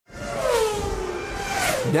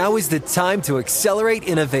Now is the time to accelerate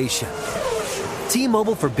innovation.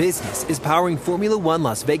 T-Mobile for Business is powering Formula One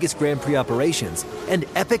Las Vegas Grand Prix operations and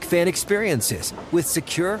epic fan experiences with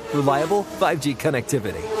secure, reliable 5G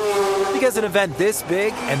connectivity. Because an event this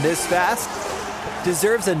big and this fast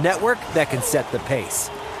deserves a network that can set the pace.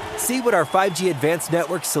 See what our 5G advanced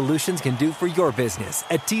network solutions can do for your business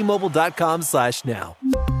at T-Mobile.com/now.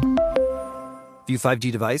 View 5G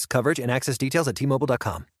device coverage and access details at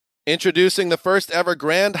T-Mobile.com. Introducing the first ever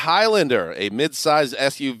Grand Highlander, a mid-sized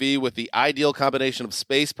SUV with the ideal combination of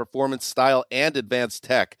space, performance, style, and advanced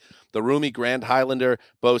tech. The roomy Grand Highlander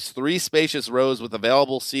boasts 3 spacious rows with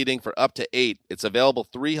available seating for up to 8. Its available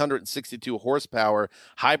 362 horsepower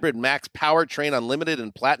hybrid max powertrain unlimited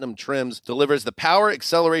and platinum trims delivers the power,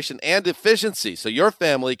 acceleration, and efficiency so your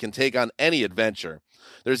family can take on any adventure.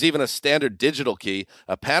 There's even a standard digital key,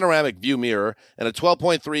 a panoramic view mirror, and a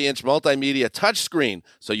 12.3-inch multimedia touchscreen,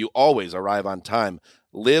 so you always arrive on time.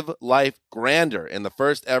 Live life grander in the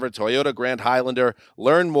first ever Toyota Grand Highlander.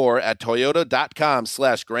 Learn more at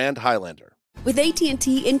toyota.com/Grand Highlander. With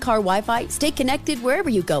AT&T in-car Wi-Fi, stay connected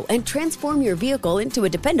wherever you go and transform your vehicle into a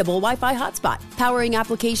dependable Wi-Fi hotspot. Powering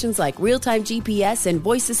applications like real-time GPS and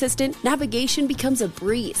voice assistant, navigation becomes a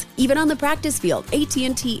breeze. Even on the practice field,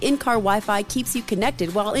 AT&T in-car Wi-Fi keeps you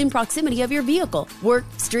connected while in proximity of your vehicle. Work,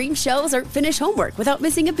 stream shows, or finish homework without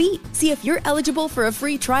missing a beat. See if you're eligible for a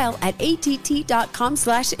free trial at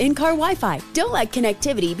att.com/in-car Wi-Fi. Don't let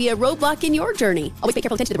connectivity be a roadblock in your journey. Always pay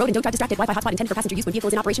careful attention to the road and don't drive distracted. Wi-Fi hotspot intended for passenger use when vehicle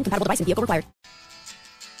is in operation. Compatible device and vehicle required.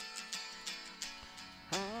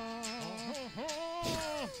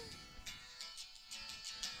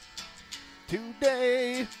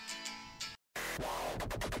 Today.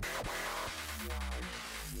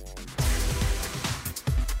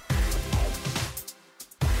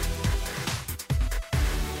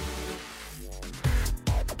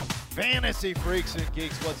 Fantasy freaks and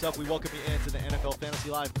geeks, what's up? We welcome you into the NFL Fantasy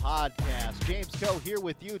Live podcast. James Coe here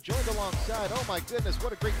with you, joined alongside, oh my goodness,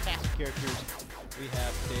 what a great cast of characters we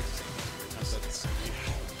have today. Not that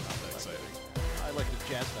exciting. I like the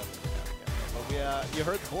jazz stuff. But you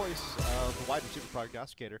heard the voice of the wide receiver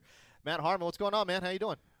prognosticator, Matt Harmon. What's going on, man? How you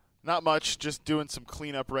doing? Not much. Just doing some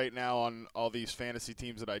cleanup right now on all these fantasy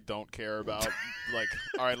teams that I don't care about. Like,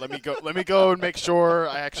 all right, let me go and make sure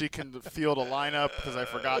I actually can field a lineup because I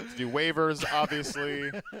forgot to do waivers,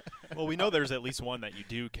 obviously. Well, we know there's at least one that you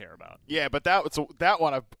do care about. Yeah, but that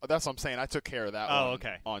one, that's what I'm saying. I took care of that one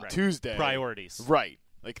on Tuesday. Priorities. Right.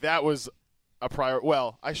 Like, that was a priority.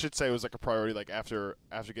 Well, I should say it was like a priority. Like, after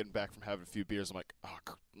getting back from having a few beers, I'm like, oh,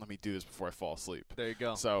 let me do this before I fall asleep. There you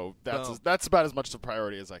go. So that's about as much of a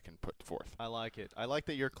priority as I can put forth. I like it. I like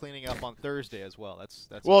that you're cleaning up on Thursday as well. That's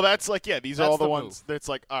like, yeah, these are all the ones that's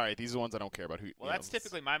like, all right, these are the ones I don't care about. That's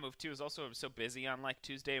typically my move too. Is also I'm so busy on like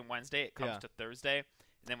Tuesday and Wednesday. It comes to Thursday, and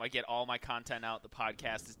then I get all my content out. The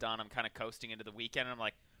podcast is done. I'm kind of coasting into the weekend, and I'm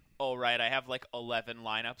like, oh, right, I have like 11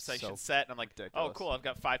 lineups I should set. And I'm like, ridiculous. Oh, cool, I've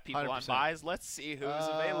got 5 people 100%. On buys. Let's see who's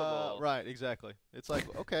available. Right, exactly. It's like,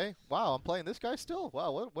 okay, wow, I'm playing this guy still?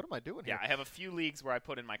 Wow, what am I doing here? Yeah, I have a few leagues where I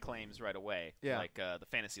put in my claims right away. Yeah. Like the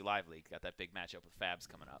Fantasy Live League. Got that big matchup with Fabs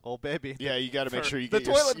coming up. Oh, baby. Yeah, you got to make sure you get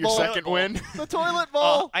your second win. The toilet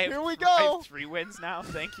bowl. Here we go. I have 3 wins now.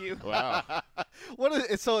 Thank you. Wow.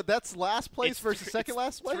 So that's last place versus second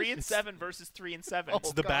last place? 3 and 7 versus 3 and 7.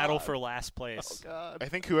 It's the battle for last place. Oh, God. I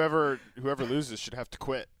think whoever loses should have to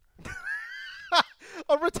quit.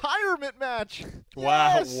 A retirement match.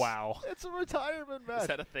 Yes! Wow. It's a retirement match. Is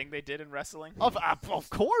that a thing they did in wrestling? Of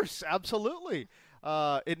course, absolutely.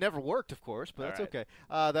 It never worked, of course, but that's okay.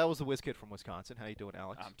 That was the Whiz Kid from Wisconsin. How you doing,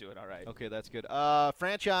 Alex? I'm doing all right. Okay, that's good.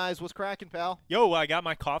 Franchise, what's cracking, pal? Yo, I got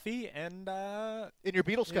my coffee and in your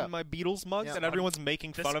Beatles cup, in my Beatles mugs, and everyone's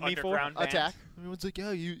making fun of me for attack. Everyone's like,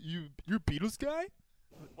 "Yeah, you're a Beatles guy."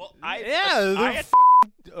 Well,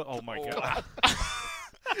 oh my God.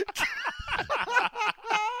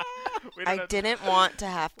 I didn't want to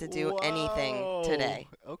have to do anything today.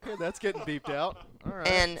 Okay, that's getting beeped out. All right.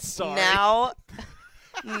 And sorry. now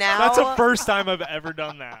That's the first time I've ever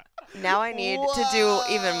done that. Now I need to do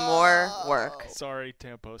even more work. Sorry,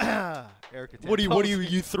 Tampos. Erica Tampos. What do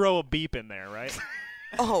you throw a beep in there, right?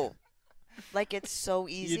 Oh. Like it's so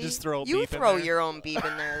easy. You just throw a beep You throw in there? your own beep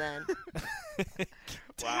in there then.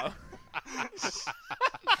 Wow.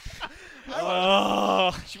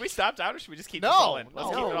 Should we stop down or should we just keep going? Let's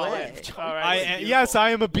keep it all in. All right, yes,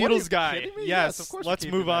 I am a Beatles guy. Yes, of course. Let's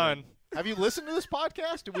move on. Have you listened to this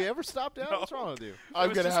podcast? Did we ever stop down? What's wrong with you?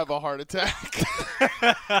 I'm going to have a heart attack.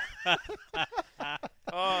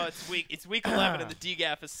 It's week 11 and the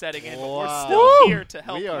DGAF is setting in, but Wow. we're still here to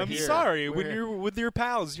help. We are I'm here. sorry. We're When here. you're with your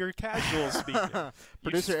pals, you're casual speaking.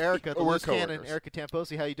 Producer Erica, the We're loose cannon, coworkers. Erica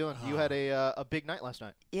Tamposi, how you doing? You had a big night last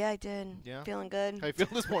night. Yeah, I did. Yeah? Feeling good. How you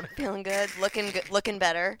feeling this morning? Feeling good. Looking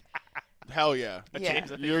better. Hell yeah. Yeah.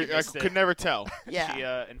 James, I think I you missed could it. never tell. Yeah.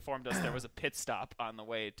 She informed us there was a pit stop on the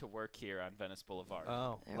way to work here on Venice Boulevard.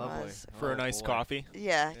 Oh, There lovely. was. For a nice coffee.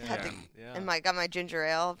 Yeah. Yeah. Had to, Yeah. and got my ginger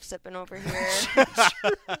ale sipping over here.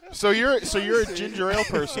 So you're a ginger ale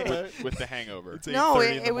person with the hangover. It's No,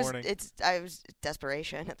 8:30 in it the was. morning. I was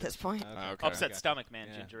desperation at this point. Okay. Upset stomach, man.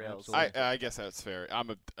 Yeah, Ginger ales. absolutely. I guess that's fair.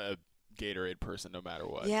 I'm a Gatorade person no matter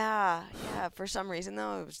what. Yeah. For some reason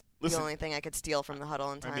though, it was Listen. the only thing I could steal from the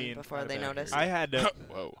huddle in time mean, before they noticed. I had to.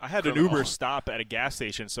 Whoa. I had an Criminal. Uber stop at a gas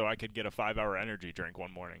station so I could get a 5-hour energy drink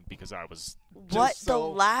one morning because I was. What Just the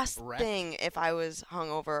so last wrecked. thing if I was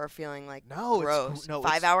hungover or feeling like No, it's gross? no,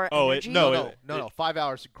 it's- 5-hour Oh, energy. no, No, 5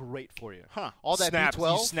 hours is great for you. Huh. All that snap,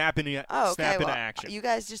 B12. You snap into, Oh, okay. snap into Well, action. you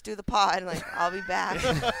guys just do the pod. Like I'll be back.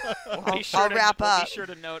 We'll be I'll wrap we'll up. Be sure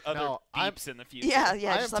to note other No, I'm- beeps in the future. Yeah. I am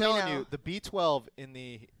Just let me telling know. you, the B12 in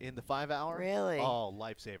the 5 hour. Really? Oh,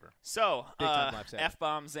 lifesaver. So, Big time lifesaver.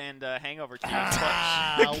 F-bombs and hangover teams.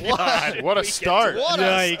 What? What a start. What a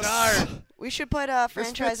Yikes. start. We should put a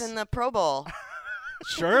franchise fits- in the Pro Bowl.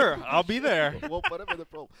 Sure, I'll be there. We'll put him in the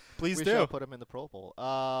Pro Bowl. Please we do. shall put him in the Pro Bowl.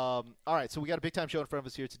 All right, so we got a big-time show in front of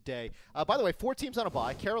us here today. By the way, 4 teams on a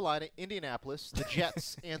bye. Carolina, Indianapolis, the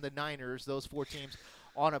Jets, and the Niners. Those 4 teams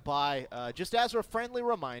on a bye. Just as a friendly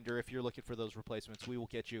reminder, if you're looking for those replacements, we will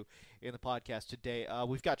get you in the podcast today.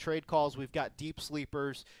 We've got trade calls. We've got deep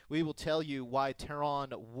sleepers. We will tell you why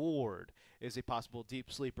Teron Ward is a possible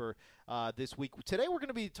deep sleeper this week. Today we're going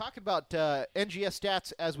to be talking about NGS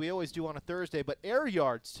stats as we always do on a Thursday, but air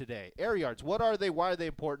yards today. Air yards, what are they? Why are they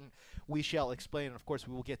important? We shall explain, and of course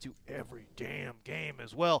we will get to every damn game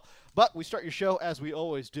as well. But we start your show as we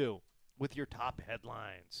always do with your top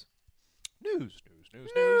headlines. News.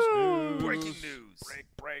 Breaking news.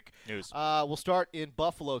 Break. News. We'll start in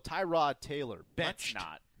Buffalo. Tyrod Taylor Let's benched.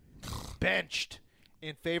 not. Benched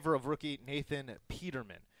in favor of rookie Nathan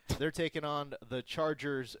Peterman. They're taking on the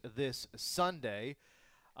Chargers this Sunday.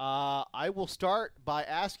 I will start by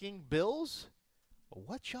asking Bills,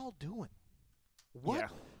 what y'all doing? What? Yeah.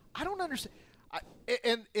 I don't understand.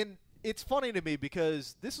 And it's funny to me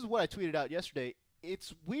because this is what I tweeted out yesterday.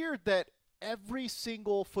 It's weird that every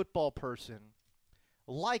single football person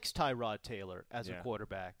likes Tyrod Taylor as a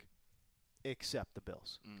quarterback except the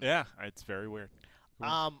Bills. Yeah, it's very weird.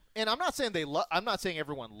 And I'm not saying I'm not saying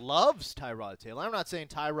everyone loves Tyrod Taylor. I'm not saying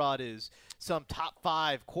Tyrod is some top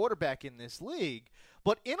 5 quarterback in this league.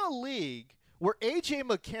 But in a league where A.J.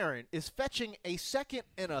 McCarron is fetching a second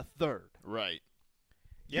and a third, Right.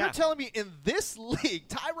 you're telling me in this league,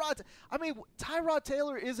 Tyrod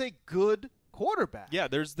Taylor is a good quarterback. Yeah,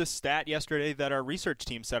 there's this stat yesterday that our research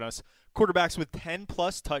team sent us. Quarterbacks with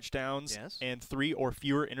 10-plus touchdowns and 3 or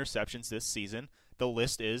fewer interceptions this season. The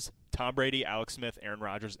list is Tom Brady, Alex Smith, Aaron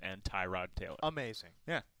Rodgers, and Tyrod Taylor. Amazing.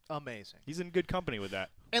 Yeah. Amazing. He's in good company with that.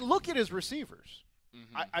 And look at his receivers.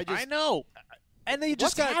 I know. And they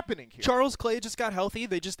just What's got happening here? Charles Clay just got healthy.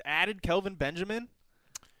 They just added Kelvin Benjamin.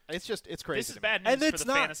 It's crazy. This is bad And news for it's the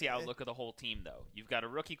not- fantasy outlook of the whole team, though. You've got a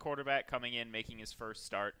rookie quarterback coming in, making his first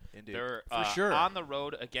start. Indeed. They're For sure. on the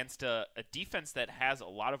road against a defense that has a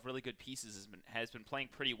lot of really good pieces, has been playing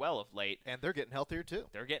pretty well of late. And they're getting healthier too.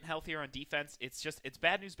 They're getting healthier on defense. It's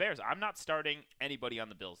bad news Bears. I'm not starting anybody on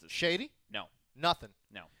the Bills this Shady? week. No. Nothing.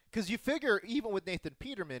 No. Because you figure, even with Nathan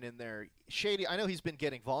Peterman in there, Shady, I know he's been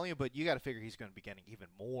getting volume, but you got to figure he's going to be getting even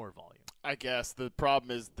more volume. I guess the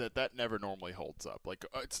problem is that never normally holds up. Like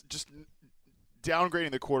it's just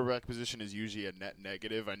downgrading the quarterback position is usually a net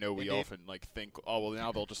negative. I know we Indeed. often think, oh well,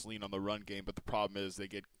 now they'll just lean on the run game, but the problem is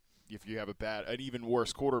if you have an even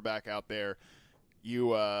worse quarterback out there,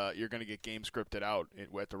 you're going to get game scripted out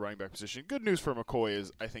at the running back position. Good news for McCoy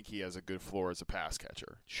is I think he has a good floor as a pass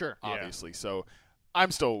catcher. Sure. Obviously. So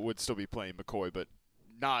would still be playing McCoy, but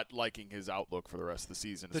not liking his outlook for the rest of the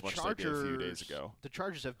season as much as I did a few days ago. The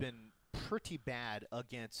Chargers have been pretty bad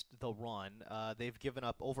against the run. They've given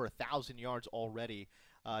up over 1,000 yards already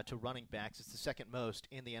to running backs. It's the second most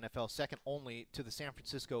in the NFL, second only to the San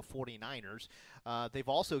Francisco 49ers. They've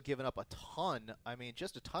also given up a ton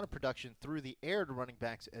of production through the air to running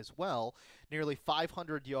backs as well, nearly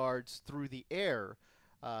 500 yards through the air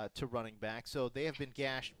to running backs. So they have been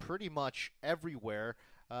gashed pretty much everywhere.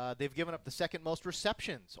 They've given up the second most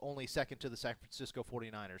receptions, only second to the San Francisco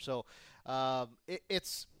 49ers. So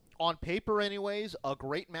it's, on paper anyways, a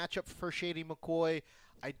great matchup for Shady McCoy.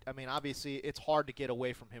 I mean, obviously, it's hard to get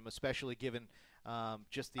away from him, especially given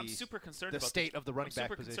Just I'm super concerned the about state of the running back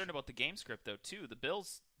position. I'm super concerned about the game script though too. The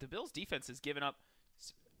Bills defense has given up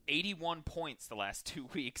 81 points the last 2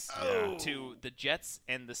 weeks to the Jets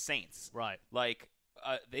and the Saints. Right. Like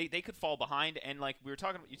they could fall behind, and like you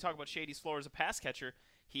talk about Shady's floor as a pass catcher.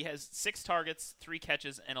 He has 6 targets, 3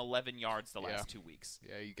 catches, and 11 yards the last 2 weeks.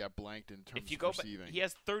 Yeah, you got blanked in terms if you of go receiving. He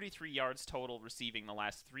has 33 yards total receiving the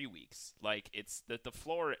last 3 weeks. Like it's the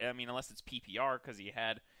floor. I mean, unless it's PPR, because he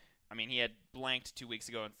had blanked 2 weeks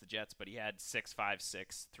ago against the Jets, but he had 6, 5,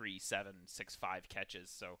 6, 3, 7, 6, 5 catches.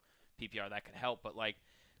 So PPR that could help, but like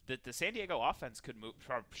the San Diego offense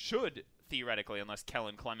should theoretically, unless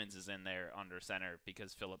Kellen Clemens is in there under center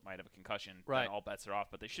because Phillip might have a concussion, right? Then all bets are off.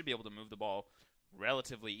 But they should be able to move the ball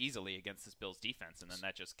relatively easily against this Bills defense, and then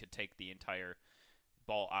that just could take the entire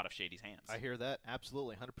ball out of Shady's hands. I hear that.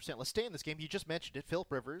 Absolutely, 100%. Let's stay in this game. You just mentioned it.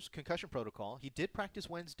 Phillip Rivers, concussion protocol. He did practice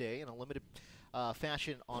Wednesday in a limited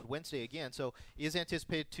fashion on Wednesday again, so he is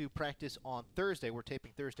anticipated to practice on Thursday. We're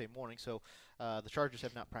taping Thursday morning, so the Chargers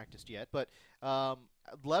have not practiced yet. But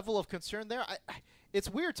level of concern there, it's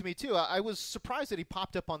weird to me, too. I was surprised that he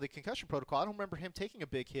popped up on the concussion protocol. I don't remember him taking a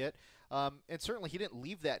big hit, and certainly he didn't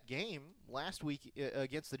leave that game last week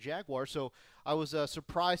against the Jaguars, so I was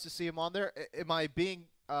surprised to see him on there. Am I being,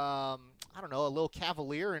 I don't know, a little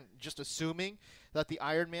cavalier and just assuming that the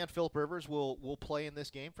Iron Man, Phillip Rivers, will play in this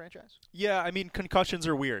game, franchise? Yeah, I mean, concussions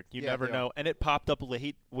are weird. You never know. And it popped up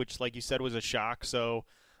late, which, like you said, was a shock. So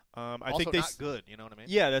I think not good, you know what I mean?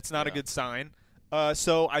 Yeah, that's not a good sign.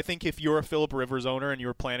 So I think if you're a Phillip Rivers owner and you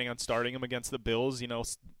were planning on starting him against the Bills,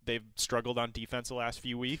 they've struggled on defense the last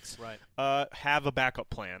few weeks. Right. Have a backup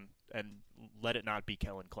plan and let it not be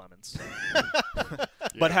Kellen Clemens.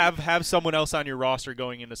 But have someone else on your roster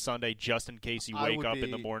going into Sunday just in case you wake up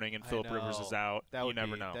in the morning and Phillip Rivers is out. You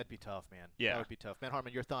never know. That'd be tough, man. Yeah. That would be tough. Man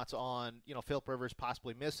Harmon, your thoughts on Phillip Rivers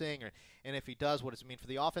possibly missing, and if he does, what does it mean for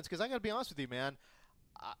the offense? Because I got to be honest with you, man.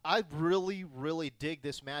 I really, really dig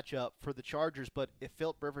this matchup for the Chargers, but if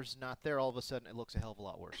Phillip Rivers is not there, all of a sudden it looks a hell of a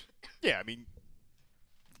lot worse. Yeah, I mean,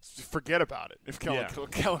 forget about it. If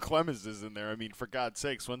Kellen Clemens is in there, I mean, for God's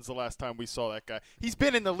sakes, when's the last time we saw that guy? He's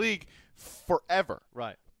been in the league forever.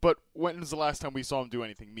 Right. But when's the last time we saw him do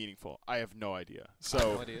anything meaningful? I have no idea.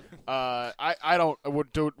 So I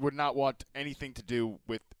would not want anything to do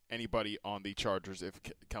with anybody on the Chargers if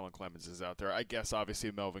Kellen Clemens is out there. I guess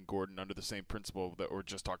obviously Melvin Gordon under the same principle that we're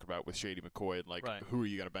just talking about with Shady McCoy and who are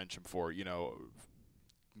you going to bench him for?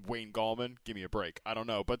 Wayne Gallman, give me a break. I don't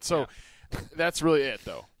know, but that's really it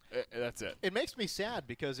though. That's it. It makes me sad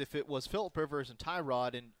because if it was Phillip Rivers and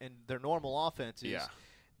Tyrod and their normal offenses,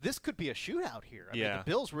 this could be a shootout here. I mean, the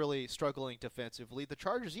Bills really struggling defensively. The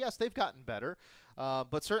Chargers, yes, they've gotten better,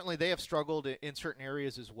 but certainly they have struggled in certain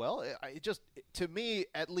areas as well. To me,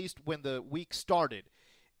 at least when the week started,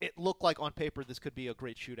 it looked like on paper this could be a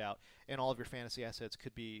great shootout, and all of your fantasy assets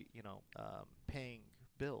could be, paying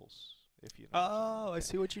bills. If you know I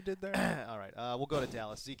see what you did there. All right, we'll go to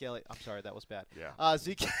Dallas. Zeke Elliott. I'm sorry, that was bad. Yeah.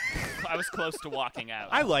 Zeke. I was close to walking out.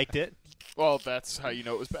 I liked it. Well, that's how you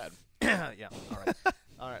know it was bad. Yeah. All right.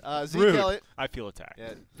 All right. Zeke Rude. Elliott. I feel attacked.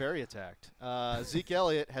 Yeah, very attacked. Zeke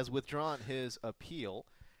Elliott has withdrawn his appeal.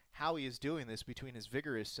 How he is doing this between his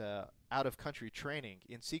vigorous out-of-country training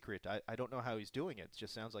in secret, I don't know how he's doing it. It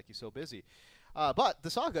just sounds like he's so busy. But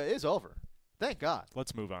the saga is over. Thank God.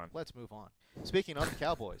 Let's move on. Speaking of the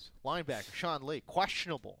Cowboys, linebacker Sean Lee,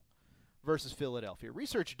 questionable versus Philadelphia.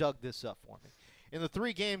 Research dug this up for me. In the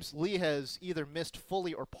 3 games Lee has either missed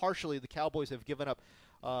fully or partially, the Cowboys have given up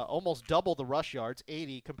almost double the rush yards,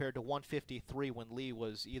 80 compared to 153 when Lee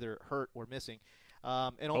was either hurt or missing,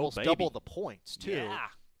 and almost double the points, too. Yeah.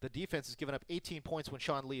 The defense has given up 18 points when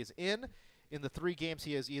Sean Lee is in. In the 3 games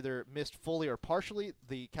he has either missed fully or partially,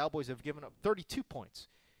 the Cowboys have given up 32 points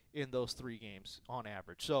in those 3 games on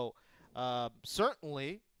average. So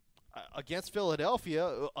certainly against Philadelphia,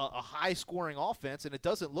 a high-scoring offense, and it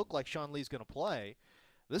doesn't look like Sean Lee's going to play.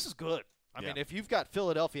 This is good. I mean, if you've got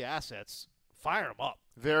Philadelphia assets, fire them up.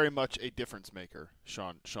 Very much a difference maker,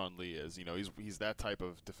 Sean Lee is. He's that type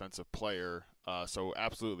of defensive player. So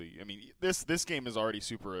absolutely. I mean, this game is already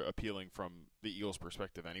super appealing from the Eagles'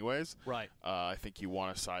 perspective, anyways. Right. I think you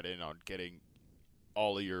want to side in on getting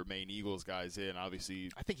all of your main Eagles guys in.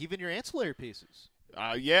 Obviously, I think even your ancillary pieces.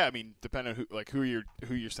 Yeah, I mean, depending on who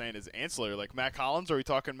you're saying is ancillary, like Mac Hollins. Are we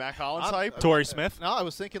talking Mac Hollins type? Torrey Smith. No, I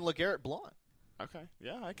was thinking LeGarrette Blount. Okay,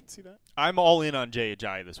 yeah, I can see that. I'm all in on Jay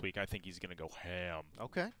Ajayi this week. I think he's going to go ham.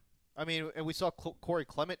 Okay. I mean, and we saw Corey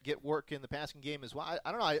Clement get work in the passing game as well.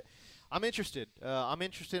 I don't know. I'm interested. I'm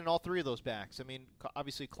interested in all 3 of those backs. I mean,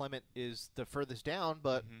 obviously Clement is the furthest down,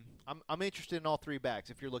 but I'm interested in all 3 backs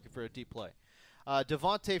if you're looking for a deep play.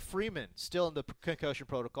 Devontae Freeman still in the concussion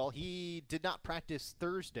protocol. He did not practice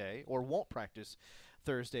Thursday, or won't practice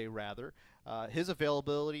Thursday rather. His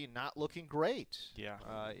availability not looking great. Yeah.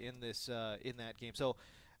 In that game. So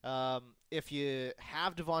if you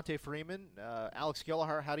have Devontae Freeman, Alex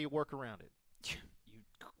Gallagher, how do you work around it?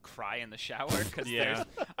 Cry in the shower because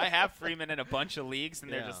I have Freeman in a bunch of leagues,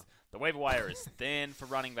 and they're just the waiver wire is thin for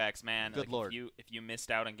running backs, man. Good Lord. If you missed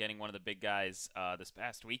out on getting one of the big guys this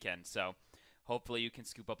past weekend, so hopefully you can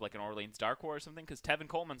scoop up like an Orleans Dark Horse or something, because Tevin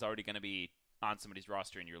Coleman's already going to be on somebody's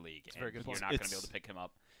roster in your league, and very good you're point. not going to be able to pick him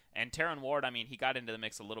up. And Terron Ward, I mean, he got into the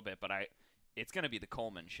mix a little bit, but it's going to be the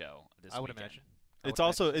Coleman show this weekend. I would imagine.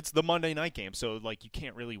 It's the Monday night game, so like you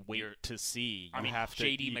can't really wait to see. You have to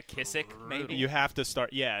J.D. McKissick, maybe. You have to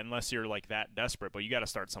start, unless you're like that desperate. But you got to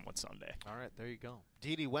start someone Sunday. All right, there you go.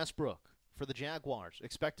 Dede Westbrook for the Jaguars,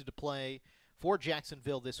 expected to play for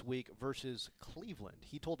Jacksonville this week versus Cleveland.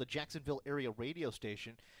 He told the Jacksonville area radio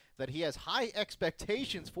station that he has high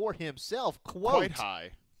expectations for himself. Quote, quite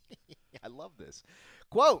high. I love this.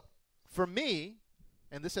 Quote, for me,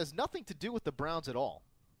 and this has nothing to do with the Browns at all,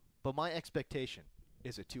 but my expectation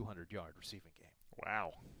is a 200-yard receiving game.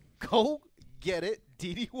 Wow. Go get it,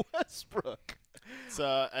 Dede Westbrook. It's,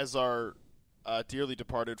 as our dearly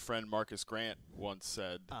departed friend Marcus Grant once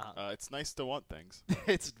said, it's nice to want things.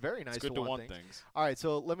 It's very nice it's good to want things. All right,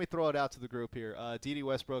 so let me throw it out to the group here. Dede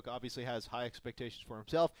Westbrook obviously has high expectations for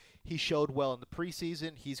himself. He showed well in the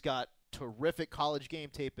preseason. He's got terrific college game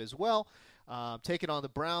tape as well. Taking on the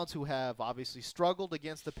Browns, who have obviously struggled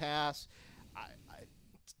against the pass.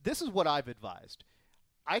 This is what I've advised.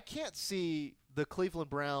 I can't see the Cleveland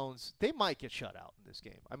Browns. They might get shut out in this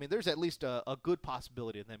game. I mean, there's at least a good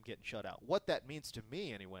possibility of them getting shut out. What that means to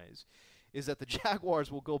me, anyways, is that the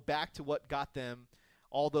Jaguars will go back to what got them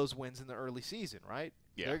all those wins in the early season, right?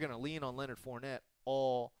 Yeah. They're going to lean on Leonard Fournette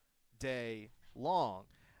all day long.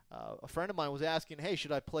 A friend of mine was asking, hey,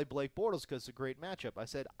 should I play Blake Bortles because it's a great matchup? I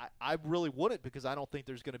said, I really wouldn't, because I don't think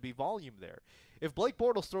there's going to be volume there. If Blake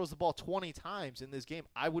Bortles throws the ball 20 times in this game,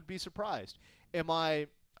 I would be surprised.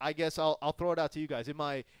 I guess I'll throw it out to you guys. Am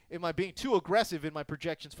I being too aggressive in my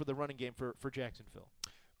projections for the running game for Jacksonville?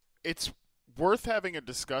 It's worth having a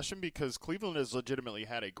discussion because Cleveland has legitimately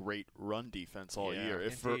had a great run defense all year.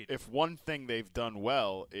 If one thing they've done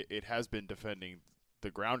well, it has been defending the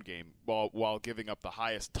ground game while giving up the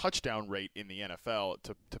highest touchdown rate in the NFL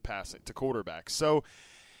to pass it to quarterbacks. So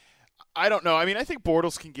I don't know. I mean, I think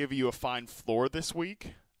Bortles can give you a fine floor this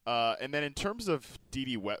week. And then in terms of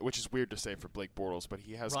Dede West, which is weird to say for Blake Bortles, but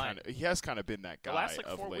he has kind of been that guy. The last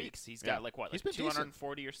of 4 late. weeks, he's got He's been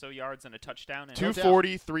 240 or so yards and a touchdown.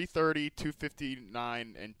 240, 330,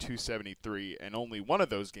 259, and 273, and only one of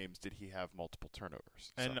those games did he have multiple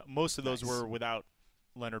turnovers. And most of those were without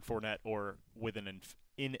Leonard Fournette or with an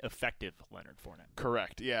ineffective Leonard Fournette.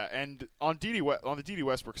 Correct. Yeah, and on the Dede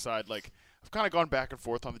Westbrook side, like I've kind of gone back and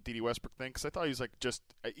forth on the Dede Westbrook thing because I thought he was like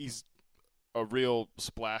he's a real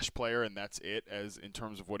splash player and that's it as in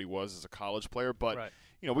terms of what he was as a college player. But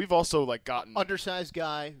we've also like gotten undersized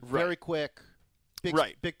guy, very quick.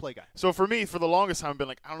 Big play guy. So for me, for the longest time, I've been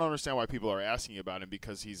like, I don't understand why people are asking about him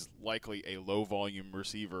because he's likely a low-volume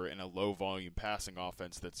receiver in a low-volume passing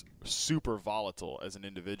offense that's super volatile as an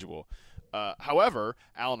individual. However,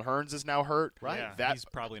 Allen Hurns is now hurt. Right. Yeah, he's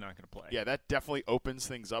probably not going to play. Yeah, that definitely opens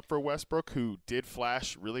things up for Westbrook, who did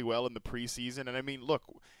flash really well in the preseason. And, I mean, look,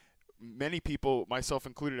 many people, myself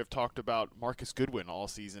included, have talked about Marcus Goodwin all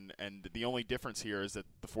season, and the only difference here is that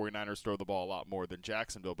the 49ers throw the ball a lot more than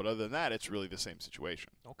Jacksonville. But other than that, it's really the same situation.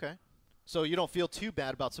 Okay. So you don't feel too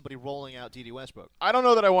bad about somebody rolling out Dede Westbrook? I don't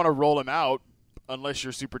know that I want to roll him out unless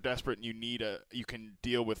you're super desperate and you can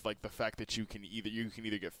deal with like the fact that you can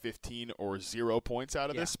either get 15 or 0 points out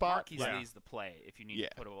of this spot. Marquise the play if you need to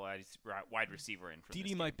put a wide receiver in.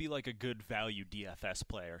 Dede might be like a good value DFS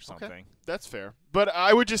play or something. Okay. That's fair. But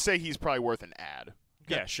I would just say he's probably worth an ad.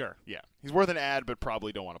 Yeah, sure. Yeah, he's worth an ad, but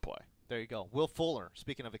probably don't want to play. There you go. Will Fuller,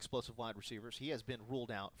 speaking of explosive wide receivers, he has been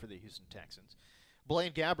ruled out for the Houston Texans.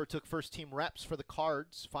 Blaine Gabbert took first-team reps for the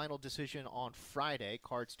Cards. Final decision on Friday.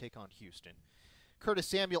 Cards take on Houston. Curtis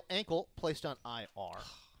Samuel ankle placed on IR.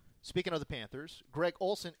 Speaking of the Panthers, Greg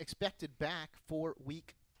Olsen expected back for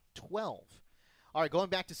Week 12. All right,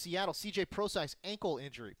 going back to Seattle, C.J. Prosise ankle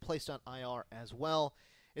injury placed on IR as well.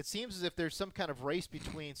 It seems as if there's some kind of race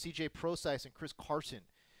between C.J. Prosise and Chris Carson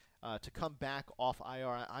to come back off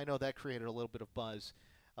IR. I know that created a little bit of buzz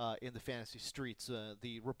in the fantasy streets,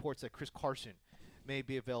 the reports that Chris Carson may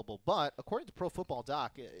be available. But according to Pro Football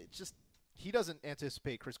Doc, he doesn't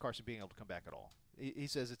anticipate Chris Carson being able to come back at all. He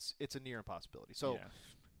says it's a near impossibility. So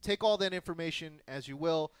take all that information as you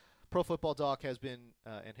will. Pro Football Doc has been,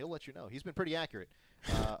 and he'll let you know, he's been pretty accurate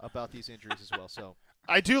about these injuries as well. So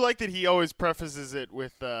I do like that he always prefaces it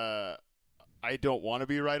with, I don't want to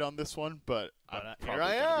be right on this one, but I'm probably here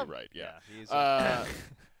I going to am. be right. Yeah. He's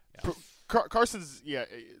Carson's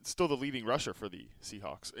still the leading rusher for the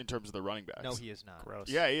Seahawks in terms of the running backs. no, he is not. Gross.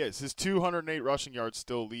 Yeah, he is. His 208 rushing yards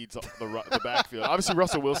still leads the backfield. Obviously,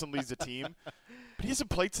 Russell Wilson leads the team, but he hasn't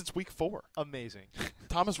played since week 4. Amazing.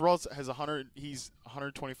 Thomas Rawls has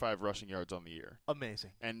 125 rushing yards on the year.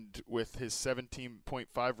 Amazing. And with his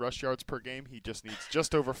 17.5 rush yards per game, he just needs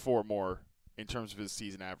just over 4 more in terms of his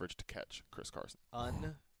season average to catch Chris Carson.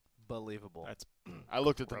 Unbelievable. I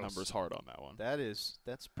looked at the gross. numbers hard on that one.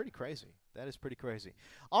 That's pretty crazy. That is pretty crazy.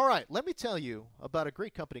 All right, let me tell you about a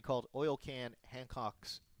great company called Oil Can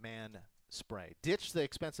Hancock's Man Spray. Ditch the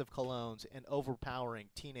expensive colognes and overpowering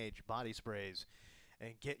teenage body sprays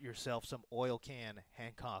and get yourself some Oil Can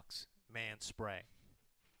Hancock's Man Spray.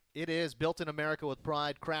 It is built in America with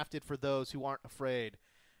pride, crafted for those who aren't afraid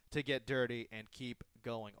to get dirty and keep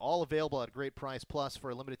going. All available at a great price. Plus,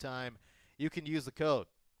 for a limited time, you can use the code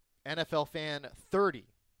NFLFan30.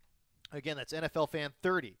 Again, that's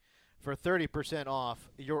NFLFan30 for 30% off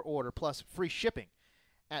your order, plus free shipping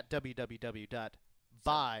at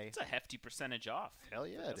www.buy. It's a hefty percentage off. Hell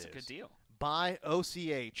yeah, That's it a is. good deal.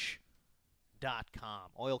 BuyOCH.com.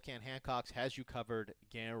 Oil Can Hancock's has you covered,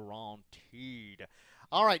 guaranteed.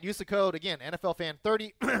 All right, use the code, again,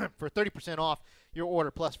 NFLFan30 for 30% off your order,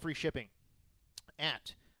 plus free shipping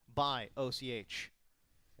at BuyOCH.com.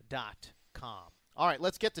 All right,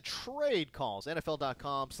 let's get to trade calls.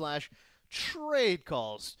 NFL.com/trade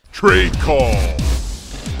calls. Trade call.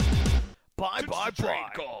 Buy.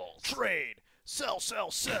 Calls. Trade. Sell.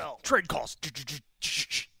 Trade calls.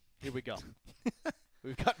 Here we go.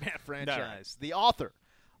 We've got Matt Franchise, the author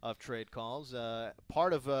of Trade Calls.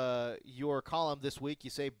 Part of your column this week, you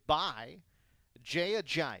say, buy Jay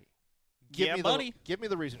Ajayi. Buddy. Give me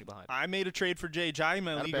the reasoning behind it. I made a trade for Jay Ajayi in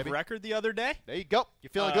my league of record the other day. There you go. You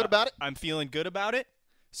feeling good about it? I'm feeling good about it.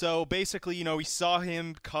 So basically, we saw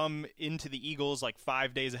him come into the Eagles like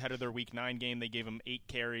 5 days ahead of their Week 9 game. They gave him 8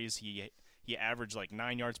 carries. He averaged like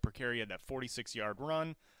 9 yards per carry. He had that 46-yard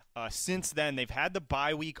run. Since then, they've had the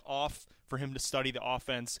bye week off for him to study the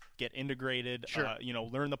offense, get integrated,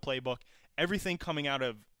 learn the playbook. Everything coming out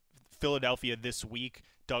of Philadelphia this week,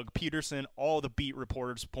 Doug Peterson, all the beat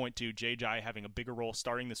reporters point to Jay Ajayi having a bigger role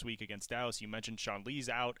starting this week against Dallas. You mentioned Sean Lee's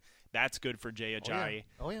out. That's good for Jay Ajayi.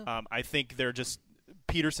 Oh, yeah. I think they're just –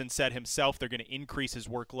 Peterson said himself they're going to increase his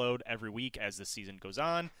workload every week as the season goes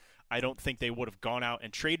on. I don't think they would have gone out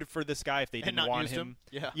and traded for this guy if they didn't want him.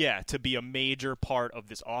 To be a major part of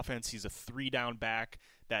this offense. He's a 3-down back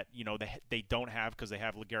that they don't have because they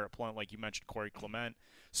have LeGarrette Blount, like you mentioned, Corey Clement.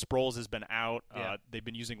 Sproles has been out. They've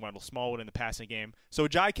been using Wendell Smallwood in the passing game. So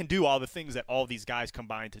Ajayi can do all the things that all these guys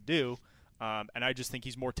combine to do, and I just think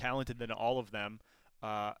he's more talented than all of them.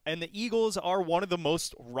 And the Eagles are one of the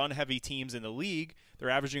most run-heavy teams in the league. They're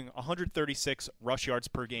averaging 136 rush yards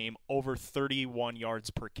per game, over 31 yards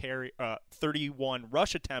per carry, 31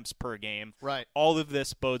 rush attempts per game. Right. All of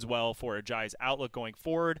this bodes well for Ajayi's outlook going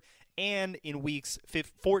forward. And in weeks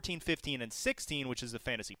 14, 15, and 16, which is the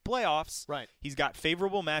fantasy playoffs, right, he's got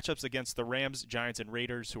favorable matchups against the Rams, Giants, and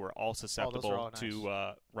Raiders, who are all susceptible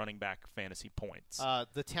to running back fantasy points.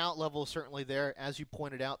 The talent level is certainly there. As you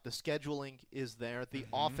pointed out, the scheduling is there. The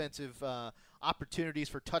offensive opportunities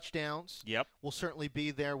for touchdowns will certainly be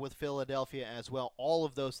there with Philadelphia as well. All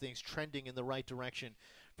of those things trending in the right direction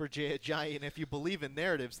for Jay Ajayi. And if you believe in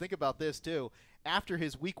narratives, think about this too. After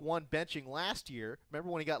his Week 1 benching last year,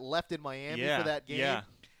 remember when he got left in Miami for that game? Yeah.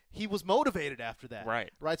 He was motivated after that. Right.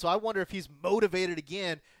 So I wonder if he's motivated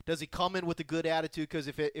again. Does he come in with a good attitude? Because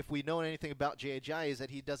if we know anything about Jay Ajayi is that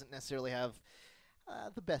he doesn't necessarily have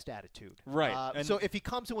the best attitude. Right. So if he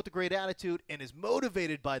comes in with a great attitude and is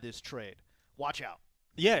motivated by this trade, watch out.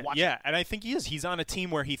 And I think he is. He's on a team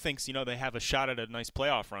where he thinks, they have a shot at a nice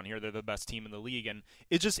playoff run here. They're the best team in the league. And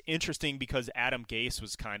it's just interesting because Adam Gase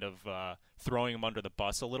was kind of throwing him under the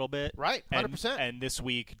bus a little bit. Right, 100%. And this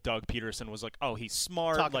week, Doug Peterson was like, oh, he's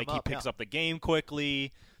smart. He picks up the game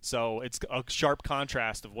quickly. So it's a sharp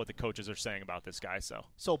contrast of what the coaches are saying about this guy.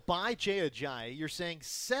 So buy Jay Ajayi. You're saying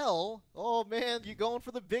sell. Oh, man, you're going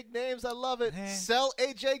for the big names. I love it. Sell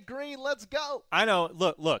A.J. Green. Let's go. I know.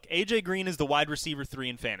 Look, A.J. Green is the wide receiver 3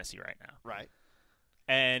 in fantasy right now. Right.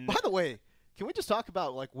 And by the way, can we just talk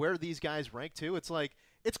about where these guys rank too? It's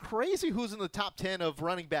it's crazy who's in the top 10 of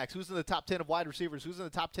running backs, who's in the top 10 of wide receivers, who's in the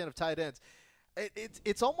top 10 of tight ends.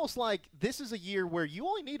 It's almost like this is a year where you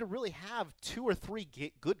only need to really have 2 or 3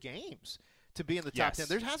 good games to be in the top 10.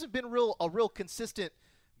 There hasn't been a real consistent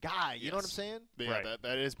guy. You know what I'm saying? Yeah, Right.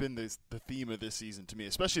 that has been the theme of this season to me,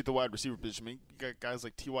 especially at the wide receiver position. I mean, you got guys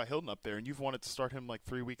like T.Y. Hilton up there, and you've wanted to start him like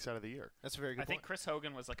 3 weeks out of the year. That's a very good I think Chris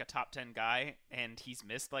Hogan was like a top 10 guy, and he's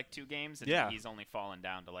missed like 2 games, and Yeah. he's only fallen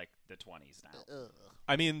down to like the 20s now.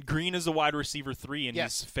 I mean, Green is a wide receiver 3, and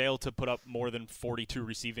Yes. he's failed to put up more than 42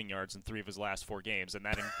 receiving yards in 3 of his last 4 games, and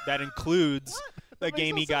that includes the makes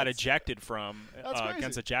game no he got sense. ejected from That's crazy.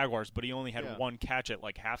 against the Jaguars, but he only had Yeah. 1 catch at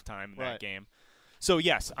like halftime in Right. that game. So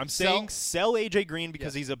yes, I'm saying sell AJ Green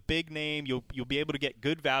because Yes. he's a big name. You'll be able to get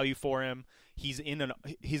good value for him. He's in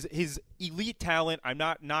his elite talent. I'm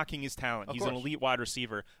not knocking his talent. Of He's an course. elite wide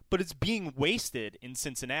receiver, but it's being wasted in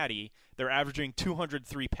Cincinnati. They're averaging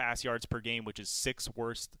 203 pass yards per game, which is sixth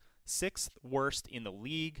worst in the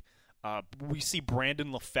league. We see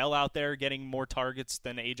Brandon LaFell out there getting more targets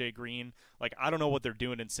than AJ Green. Like, I don't know what they're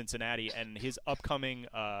doing in Cincinnati, and his upcoming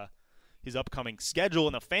schedule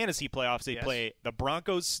in the fantasy playoffs, they play the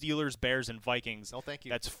Broncos, Steelers, Bears, and Vikings. No, thank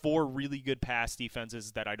you. That's 4 really good pass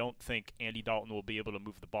defenses that I don't think Andy Dalton will be able to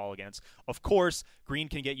move the ball against. Of course, Green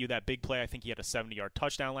can get you that big play. I think he had a 70-yard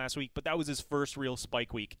touchdown last week, but that was his first real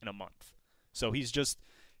spike week in a month. So he's just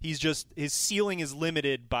his ceiling is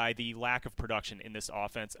limited by the lack of production in this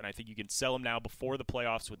offense, and I think you can sell him now before the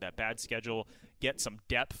playoffs with that bad schedule, get some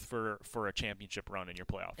depth for a championship run in your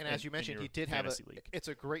playoff. And as you mentioned, in he your did have fantasy league. it's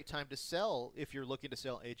a great time to sell if you're looking to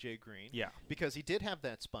sell AJ Green. Yeah. Because he did have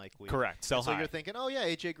that spike week. Correct. Sell And so high. you're thinking, oh yeah,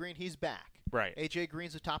 AJ Green, he's back. Right. AJ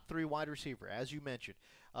Green's a top 3 wide receiver, as you mentioned.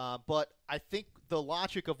 But I think the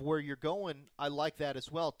logic of where you're going, I like that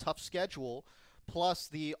as well. Tough schedule. Plus,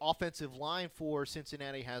 the offensive line for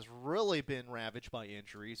Cincinnati has really been ravaged by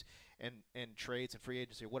injuries and trades and free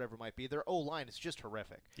agency or whatever it might be. Their O-line is just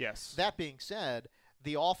horrific. Yes. That being said,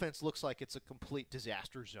 the offense looks like it's a complete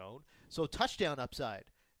disaster zone. So touchdown upside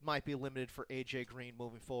might be limited for A.J. Green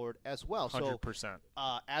moving forward as well. 100%. So,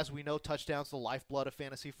 as we know, touchdowns the lifeblood of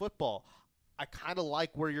fantasy football. I kind of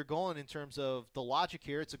like where you're going in terms of the logic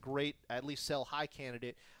here. It's a great, at least sell high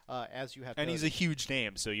candidate, as you have And noted. he's a huge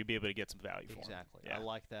name, so you'll be able to get some value for him. Exactly. Yeah. I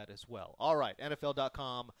like that as well. All right,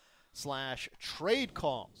 NFL.com/trade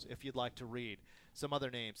calls if you'd like to read some other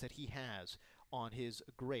names that he has on his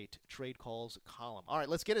great trade calls column. All right,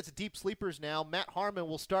 let's get into deep sleepers now. Matt Harmon,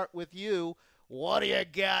 we'll start with you. What do you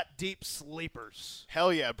got, deep sleepers?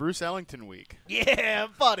 Hell yeah, Bruce Ellington week. Yeah,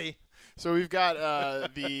 buddy. So we've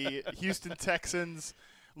got the Houston Texans.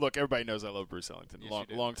 Look, everybody knows I love Bruce Ellington. Yes, you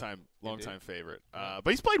do. Long time favorite. But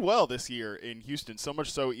he's played well this year in Houston, so much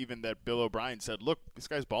so even that Bill O'Brien said, look, this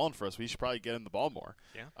guy's balling for us. We should probably get him the ball more.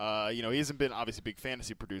 Yeah. He hasn't been obviously a big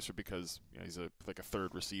fantasy producer because he's like a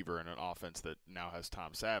third receiver in an offense that now has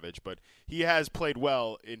Tom Savage, but he has played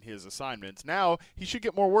well in his assignments. Now he should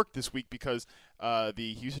get more work this week because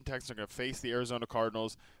the Houston Texans are going to face the Arizona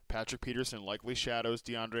Cardinals. Patrick Peterson likely shadows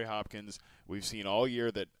DeAndre Hopkins. We've seen all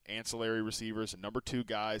year that ancillary receivers and number 2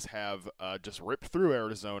 guys have just ripped through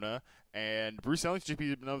Arizona, and Bruce Ellington should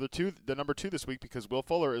be the number 2 this week because Will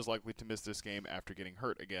Fuller is likely to miss this game after getting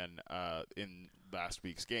hurt again in last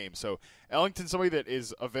week's game. So Ellington, somebody that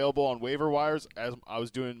is available on waiver wires. As I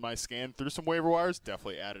was doing my scan through some waiver wires,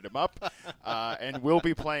 definitely added him up, and will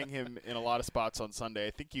be playing him in a lot of spots on Sunday.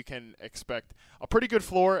 I think you can expect a pretty good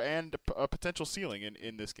floor and a potential ceiling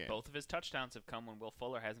in this game. Both of his touchdowns have come when Will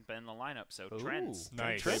Fuller hasn't been in the lineup, so Ooh, trends.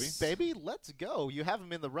 Nice. Trent, baby, let's go. You have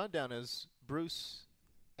him in the rundown as Bruce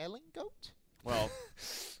Ellinggoat? Well,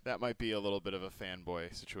 that might be a little bit of a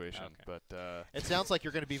fanboy situation, Okay. but It sounds like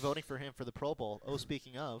you're going to be voting for him for the Pro Bowl. Oh,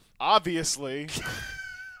 speaking of. obviously,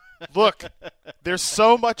 look, there's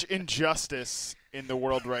so much injustice in the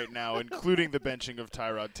world right now, including the benching of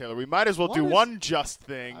Tyrod Taylor. We might as well do one just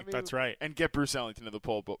thing That's right. and get Bruce Ellington to the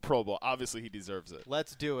Pro Bowl. Obviously, he deserves it.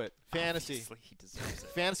 Let's do it. Fantasy. Obviously, he deserves it.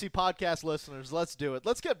 Fantasy podcast listeners, let's do it.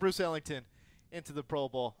 Let's get Bruce Ellington into the Pro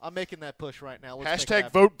Bowl. I'm making that push right now. Let's make it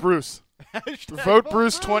Hashtag vote Bruce. happen. Hashtag Vote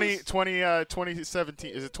Bruce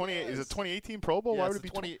 2017. Is it 2018 Pro Bowl? Yeah, Why it's would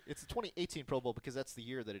it be it's the 2018 Pro Bowl because that's the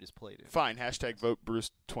year that it is played in. Fine. Hashtag vote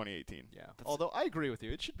Bruce 2018. Yeah. Although I agree with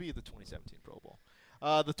you. It should be the 2017 Pro Bowl.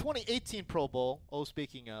 The 2018 Pro Bowl,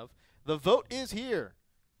 speaking of, the vote is here.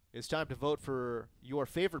 It's time to vote for your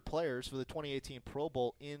favorite players for the 2018 Pro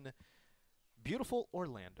Bowl in beautiful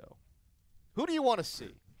Orlando. Who do you want to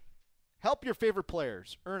see? Help your favorite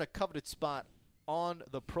players earn a coveted spot on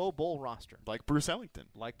the Pro Bowl roster. Like Bruce Ellington.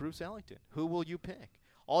 Like Bruce Ellington. Who will you pick?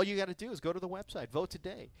 All you got to do is go to the website. Vote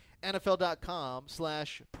today.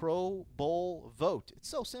 NFL.com/Pro Bowl vote. It's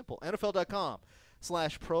so simple.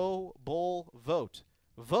 NFL.com/Pro Bowl vote.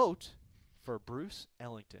 Vote for Bruce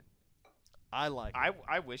Ellington. I like it.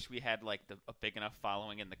 I wish we had like a big enough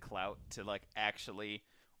following in the clout to like actually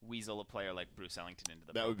weasel a player like Bruce Ellington into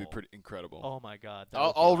the That Pro would be Bowl. pretty incredible. Oh my God!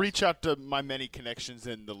 I'll reach out to my many connections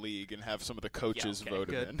in the league and have some of the coaches okay. vote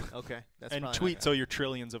him Good. in. Okay. That's And probably tweet not so your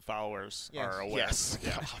trillions of followers Yes. are aware. Yes,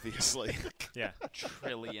 obviously. Yeah.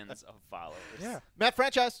 Trillions of followers. Yeah. Matt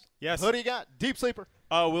Franchise. Yes. Who do you got? Deep sleeper.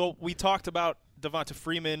 Well, we talked about Devonta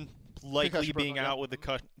Freeman likely Concussion being protocol, out with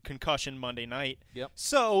the concussion Monday night. Yep.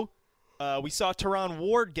 So we saw Teron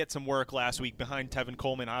Ward get some work last week behind Tevin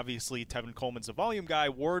Coleman. Obviously, Tevin Coleman's a volume guy.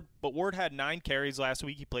 Ward had 9 carries last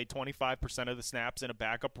week. He played 25% of the snaps in a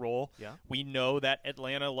backup role. Yeah. We know that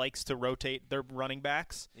Atlanta likes to rotate their running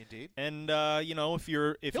backs. Indeed. And if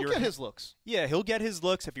you're He'll get his looks. Yeah, he'll get his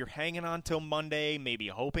looks. If you're hanging on till Monday, maybe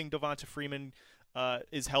hoping Devonta Freeman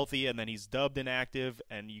is healthy and then he's dubbed inactive,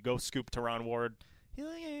 and you go scoop Teron Ward,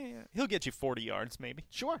 he'll get you 40 yards maybe.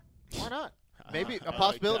 Sure. Why not? Maybe a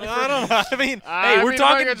possibility. I don't know. I mean, we're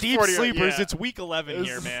talking deep sleepers. It's week 11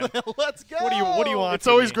 here, man. Let's go. What do you want? It's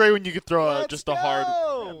always me? great when you could throw just a go.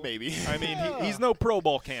 hard maybe. I mean, he's no Pro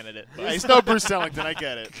Bowl candidate. He's no Bruce Ellington. I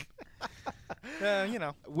get it.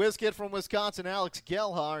 Whiz kid from Wisconsin, Alex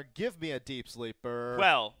Gelhar, give me a deep sleeper.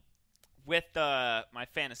 Well, with my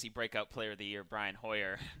fantasy breakout player of the year, Brian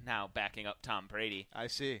Hoyer, now backing up Tom Brady, I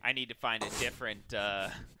see. I need to find a different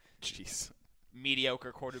Jeez.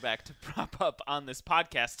 mediocre quarterback to prop up on this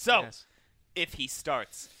podcast. So, Yes. if he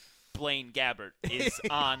starts, Blaine Gabbert is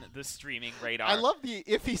on the streaming radar. I love the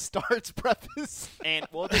if he starts preface. And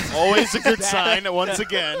this is Always a good sign. Once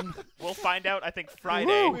again, we'll find out, I think,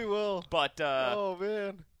 Friday. We will. But Oh,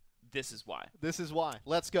 man. this is why. This is why.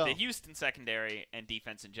 Let's go. The Houston secondary and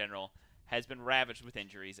defense in general has been ravaged with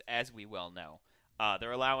injuries, as we well know.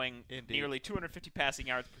 They're allowing nearly 250 passing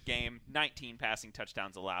yards per game, 19 passing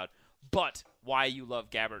touchdowns allowed. But why you love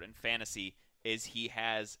Gabbert in fantasy is he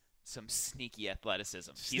has some sneaky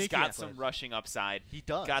athleticism. He's got some rushing upside. He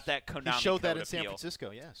does. Got that Konami He showed that code in San appeal.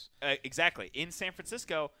 Francisco, yes. Exactly. In San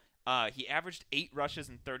Francisco, he averaged 8 rushes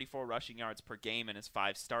and 34 rushing yards per game in his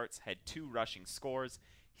 5 starts, had 2 rushing scores.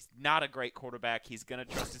 He's not a great quarterback. He's going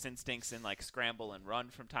to trust his instincts and scramble and run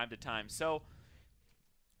from time to time. So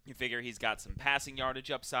you figure he's got some passing yardage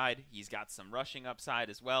upside. He's got some rushing upside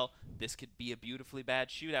as well. This could be a beautifully bad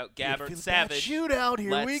shootout. Gabbert, Savage. Shootout. Here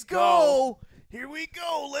Let's we go. Here we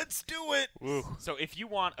go. Let's do it. So if you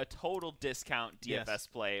want a total discount DFS Yes.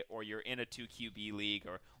 play, or you're in a 2QB league,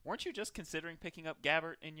 or weren't you just considering picking up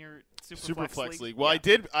Gabbert in your Superflex league. league? Well,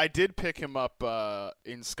 Yeah. I did pick him up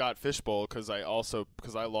in Scott Fishbowl because I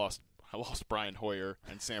lost Brian Hoyer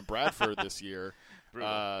and Sam Bradford this year. So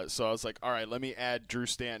I was like, all right, let me add Drew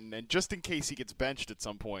Stanton, and just in case he gets benched at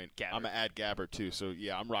some point, Gabbert. I'm gonna add Gabbert too. So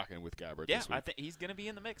yeah, I'm rocking with Gabbert. Yeah, this week. I think he's going to be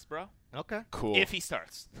in the mix, bro. Okay. Cool. If he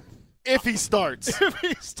starts. If he starts, If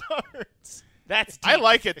he starts. That's deep. I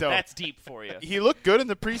like it though. That's deep for you. He looked good in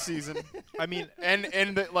the preseason. I mean, and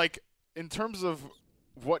in terms of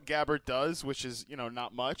what Gabbert does, which is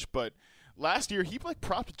not much, but last year he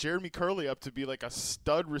propped Jeremy Curley up to be a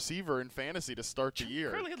stud receiver in fantasy to start the year.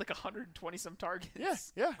 Curley had 120 some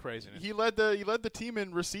targets. Yeah. Craziness. He led the team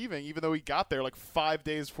in receiving, even though he got there 5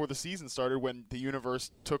 days before the season started when the universe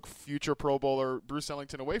took future Pro Bowler Bruce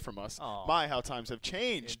Ellington away from us. Aw. My, how times have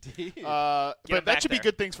changed. Indeed. him But back that should be there.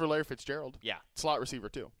 good things for Larry Fitzgerald. Yeah. Slot receiver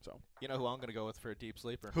too. So You know who I'm going to go with for a deep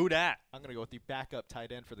sleeper? who dat? I'm going to go with the backup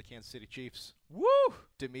tight end for the Kansas City Chiefs, Woo!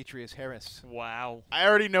 Demetrius Harris. Wow. I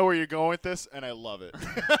already know where you're going with this, and I love it.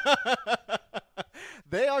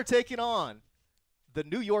 They are taking on the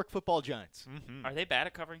New York Football Giants. Mm-hmm. Are they bad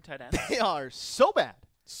at covering tight ends? They are so bad.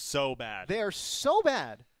 So bad. They are so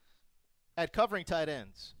bad at covering tight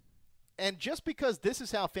ends. And just because this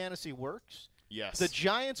is how fantasy works, Yes. the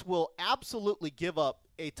Giants will absolutely give up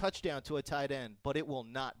a touchdown to a tight end, but it will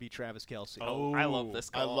not be Travis Kelce. Oh, I love this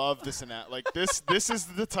I call. love this this is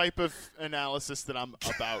the type of analysis that I'm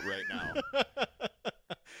about right now.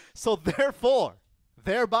 So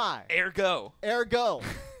thereby, Ergo.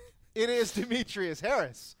 it is Demetrius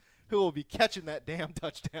Harris who will be catching that damn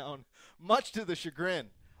touchdown, much to the chagrin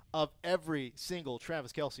of every single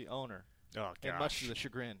Travis Kelce owner, Oh, and much to gosh. the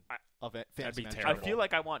chagrin of That'd fantasy be managers. I terrible. feel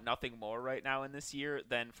like I want nothing more right now in this year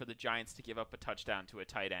than for the Giants to give up a touchdown to a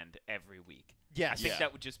tight end every week. I Yes, think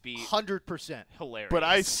that would just be 100%. hilarious. But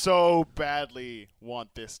I so badly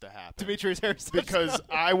want this to happen Demetrius Harris because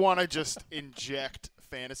I want to just inject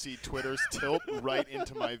fantasy Twitter's tilt right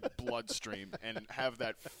into my bloodstream and have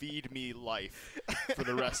that feed me life for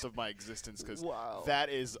the rest of my existence because Wow. that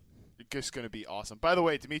is just going to be awesome. By the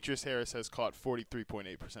way, Demetrius Harris has caught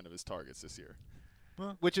 43.8% of his targets this year,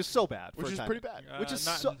 which is so bad. for which a is tight pretty end. bad. Which is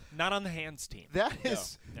not, so- not on the hands team. That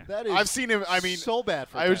is Yeah. that is. I've seen him. I mean, so bad.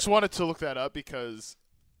 For a I tight just end. wanted to look that up because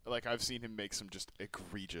like I've seen him make some just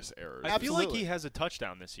egregious errors. I feel like he has a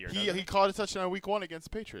touchdown this year. He caught a touchdown week 1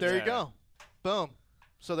 against the Patriots. There you go. Boom.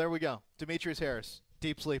 So there we go. Demetrius Harris,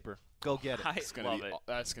 deep sleeper. Go get it. That's going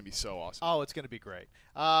to be so awesome. Oh, it's going to be great.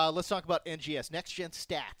 Let's talk about NGS, Next Gen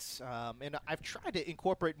Stats. And I've tried to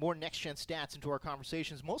incorporate more Next Gen Stats into our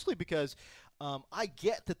conversations, mostly because I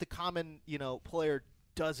get that the common player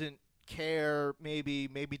doesn't care, maybe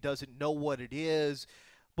doesn't know what it is.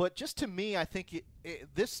 But just to me, I think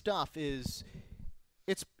this stuff it's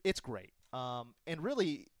great. And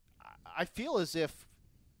really, I feel as if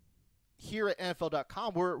here at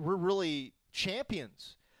NFL.com, we're really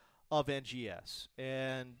champions of NGS,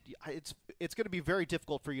 and it's going to be very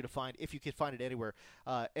difficult for you to find, if you can find it anywhere,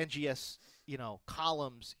 NGS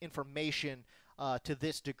columns, information to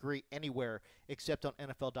this degree anywhere except on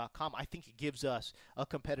NFL.com. I think it gives us a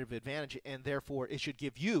competitive advantage, and therefore it should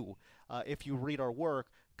give you, if you read our work,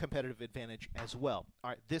 competitive advantage as well.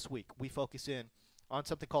 All right, this week we focus in on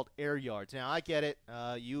something called air yards. Now, I get it.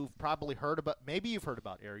 You've probably heard about, maybe you've heard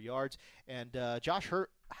about air yards. And Josh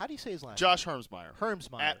how do you say his last name? Josh Hermsmeyer.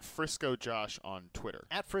 Hermsmeyer. At Frisco Josh on Twitter.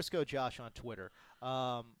 At Frisco Josh on Twitter.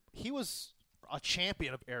 He was a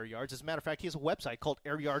champion of air yards. As a matter of fact, he has a website called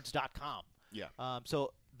airyards.com. Yeah.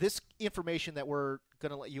 So this information that we're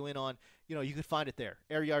going to let you in on, you can find it there.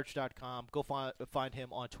 airyards.com. Go find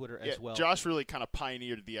him on Twitter as well. Josh really kind of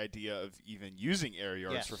pioneered the idea of even using air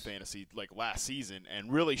yards for fantasy like last season,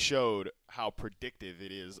 and really showed how predictive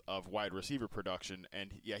it is of wide receiver production.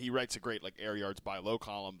 And he writes a great like air yards by low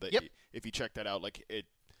column that if you check that out, like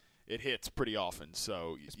it hits pretty often,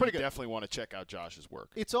 so you definitely want to check out Josh's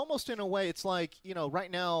work. It's almost in a way, it's like, right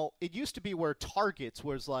now, it used to be where targets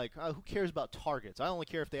was like, who cares about targets? I only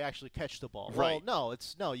care if they actually catch the ball. Right. Well,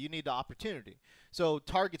 no, you need the opportunity. So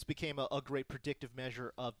targets became a great predictive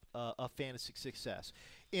measure of fantasy success.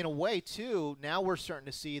 In a way, too, now we're starting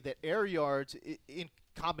to see that air yards, in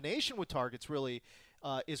combination with targets, really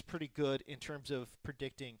is pretty good in terms of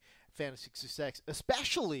predicting fantasy success,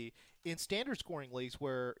 especially in standard scoring leagues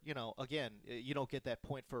where, again, you don't get that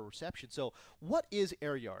point for a reception. So what is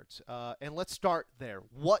air yards? And let's start there.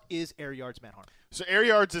 What is air yards, Matt Harm? So air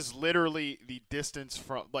yards is literally the distance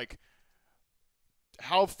from, like,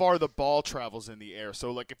 how far the ball travels in the air. So,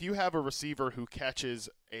 like, if you have a receiver who catches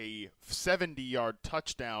a 70-yard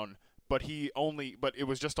touchdown, but it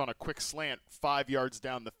was just on a quick slant 5 yards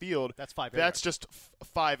down the field. That's 5 yards. That's just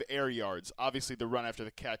 5 air yards. Obviously, the run after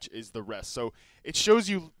the catch is the rest. So it shows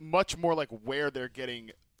you much more like where they're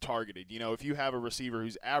getting targeted. If you have a receiver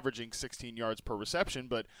who's averaging 16 yards per reception,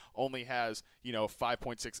 but only has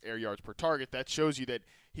 5.6 air yards per target, that shows you that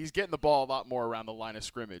he's getting the ball a lot more around the line of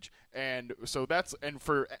scrimmage. And so and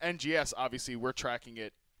for NGS, obviously, we're tracking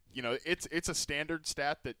it. It's a standard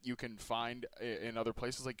stat that you can find in other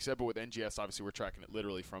places, like you said, but with NGS, obviously, we're tracking it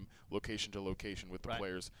literally from location to location with the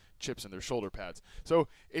players' chips and their shoulder pads. So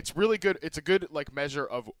it's really good. It's a good measure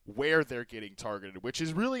of where they're getting targeted, which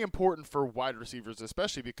is really important for wide receivers,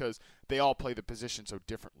 especially because they all play the position so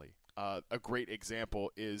differently. A great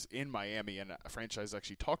example is in Miami, and a franchise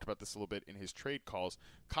actually talked about this a little bit in his trade calls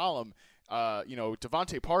column.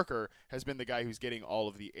 Devontae Parker has been the guy who's getting all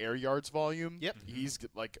of the air yards volume. Yep. He's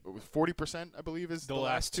like 40%, I believe, is the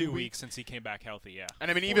last 2 weeks since he came back healthy, yeah. And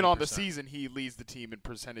I mean, 40%. even on the season, he leads the team in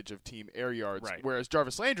percentage of team air yards, whereas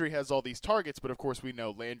Jarvis Landry has all these targets, but of course we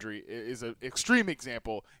know Landry is an extreme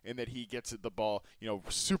example in that he gets the ball,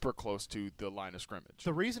 super close to the line of scrimmage.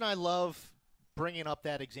 The reason I love bringing up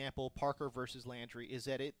that example, Parker versus Landry, is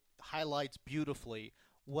that it highlights beautifully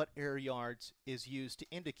what air yards is used to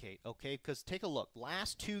indicate, okay? Because take a look.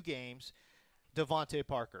 Last 2 games, Devontae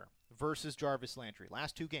Parker versus Jarvis Landry.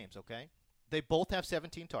 Last 2 games, okay? They both have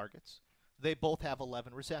 17 targets. They both have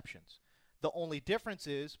 11 receptions. The only difference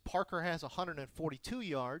is Parker has 142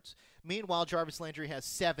 yards. Meanwhile, Jarvis Landry has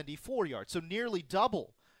 74 yards. So nearly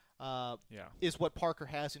double is what Parker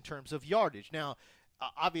has in terms of yardage. Now,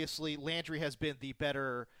 obviously, Landry has been the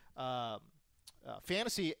better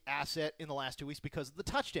fantasy asset in the last 2 weeks because of the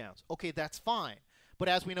touchdowns. Okay, that's fine. But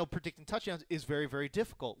as we know, predicting touchdowns is very, very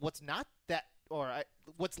difficult. What's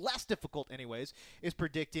what's less difficult, anyways, is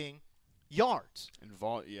predicting yards and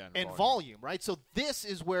volume, right? So this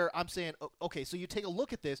is where I'm saying, okay, so you take a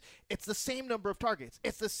look at this. It's the same number of targets.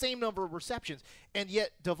 It's the same number of receptions. And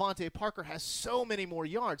yet Devontae Parker has so many more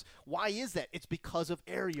yards. Why is that? It's because of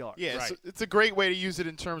air yards. Yeah, it's a great way to use it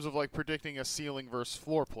in terms of like predicting a ceiling versus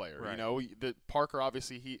floor player. That Parker,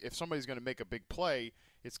 obviously, if somebody's going to make a big play,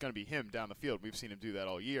 it's going to be him down the field. We've seen him do that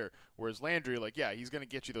all year. Whereas Landry, he's going to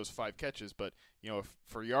get you those 5 catches, but if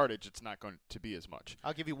for yardage, it's not going to be as much.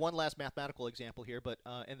 I'll give you one last mathematical example here, but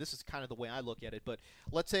and this is kind of the way I look at it. But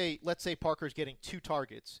let's say Parker's getting 2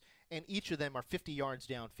 targets, and each of them are 50 yards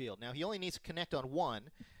downfield. Now he only needs to connect on one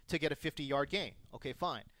to get a 50-yard gain. Okay,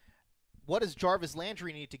 fine. What does Jarvis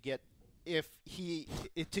Landry need to get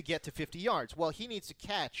to get to 50 yards? Well, he needs to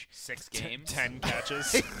catch 6 games, 10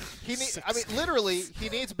 catches. Literally, he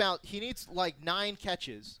needs like 9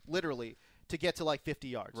 catches, literally, to get to like 50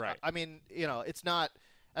 yards. Right. I mean, it's not.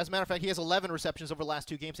 As a matter of fact, he has 11 receptions over the last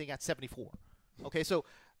 2 games, and he got 74. Okay, so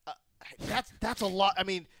that's a lot. I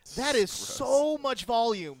mean, that is so much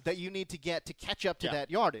volume that you need to get to catch up to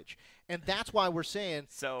that yardage, and that's why we're saying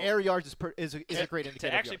air yards is a great indicator.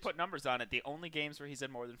 To actually put numbers on it, the only games where he's had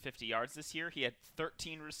more than 50 yards this year, he had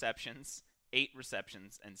 13 receptions, 8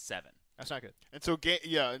 receptions, and 7. That's not good. And so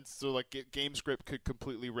game script could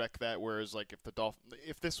completely wreck that. Whereas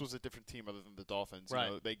if this was a different team other than the Dolphins,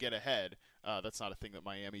 they get ahead. That's not a thing that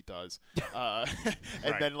Miami does.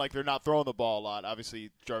 And then they're not throwing the ball a lot.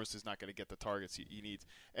 Obviously, Jarvis is not going to get the targets he needs.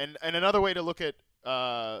 And another way to look at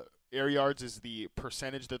air yards is the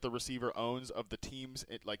percentage that the receiver owns of the teams.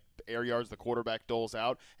 Air yards, the quarterback doles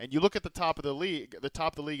out. And you look at the top of the league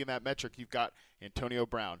in that metric. You've got Antonio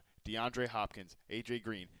Brown, DeAndre Hopkins, AJ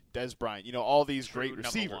Green, Dez Bryant, all these great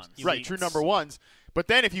receivers. Right, true number ones. But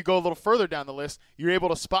then if you go a little further down the list, you're able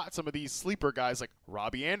to spot some of these sleeper guys like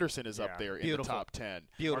Robbie Anderson is up there in the top 10.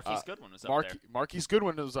 Marquise Goodwin was up there. Marquise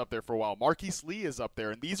Goodwin was up there for a while. Marquise Lee is up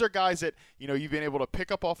there. And these are guys that, you've been able to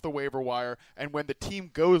pick up off the waiver wire. And when the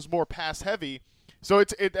team goes more pass heavy, and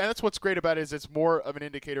that's what's great about it is it's more of an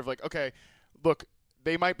indicator of okay, look,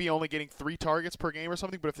 they might be only getting 3 targets per game or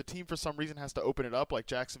something, but if the team for some reason has to open it up like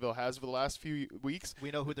Jacksonville has for the last few weeks, we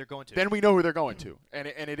know who they're going to. Then we know who they're going to, and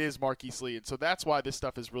it is Marquise Lee, and so that's why this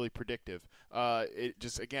stuff is really predictive.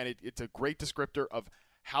 It's a great descriptor of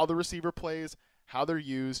how the receiver plays, how they're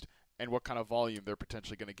used, and what kind of volume they're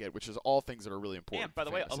potentially going to get, which is all things that are really important. And by the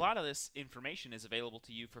way, a lot of this information is available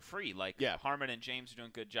to you for free. Harmon and James are doing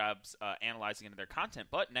good jobs analyzing into their content,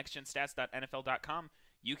 but nextgenstats.nfl.com.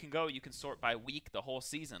 You can sort by week the whole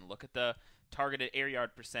season. Look at the targeted air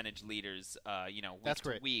yard percentage leaders, week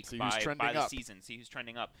to week by the season. See who's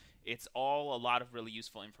trending up. It's all a lot of really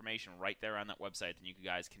useful information right there on that website that you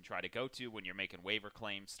guys can try to go to when you're making waiver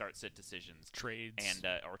claims, start-sit decisions, trades, and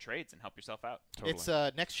or trades, and help yourself out. Totally. It's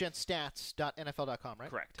nextgenstats.nfl.com,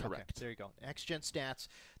 right? Correct. Okay, there you go.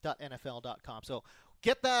 nextgenstats.nfl.com. So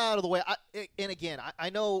get that out of the way. I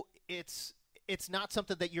know it's not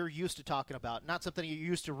something that you're used to talking about, not something you're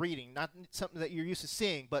used to reading, not something that you're used to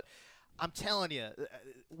seeing, but I'm telling you,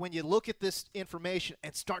 when you look at this information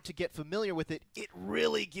and start to get familiar with it, it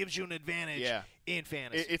really gives you an advantage in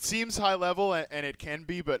fantasy. It seems high level, and it can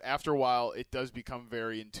be, but after a while, it does become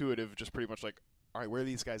very intuitive, just pretty much all right, where are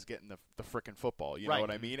these guys getting the frickin' football? You know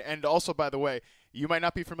what I mean? And also, by the way, you might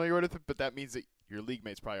not be familiar with it, but that means that your league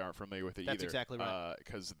mates probably aren't familiar with it either. That's exactly right.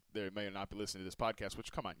 Because they may not be listening to this podcast,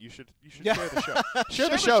 which, come on, you should share the show. Share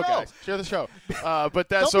the show, guys. Share the show. But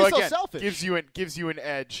that, gives you an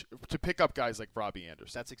edge to pick up guys like Robbie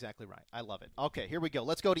Anderson. That's exactly right. I love it. Okay, here we go.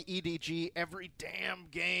 Let's go to EDG. Every damn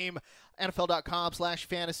game.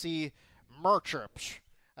 NFL.com/fantasy matchups.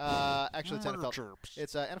 Actually, it's NFL.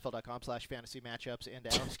 It's NFL.com/fantasy matchups, and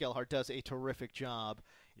Alex Gelhart does a terrific job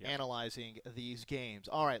analyzing these games.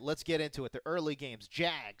 All right, let's get into it. The early games: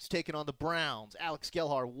 Jags taking on the Browns. Alex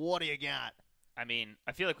Gelhart, what do you got? I mean,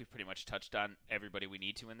 I feel like we've pretty much touched on everybody we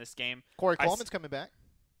need to in this game. Corey Coleman's coming back.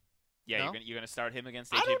 Yeah, no? you're gonna start him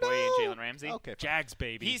against AJ Boye and Jalen Ramsey. Okay, Jags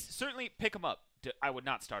baby. He's certainly pick him up. I would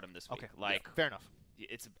not start him this week. Okay, fair enough.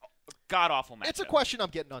 It's a god-awful matchup. It's a question I'm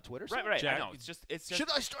getting on Twitter. So. Right. I know. It's just should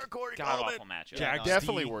I start Corey Coleman? God-awful matchup. Jags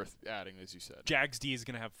definitely worth adding, as you said. Jags D is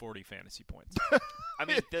going to have 40 fantasy points. I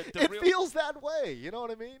mean, it feels that way. You know what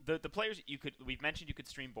I mean? The players we've mentioned you could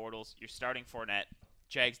stream Bortles. You're starting Fournette.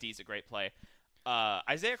 Jags D is a great play.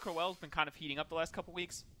 Isaiah Crowell's been kind of heating up the last couple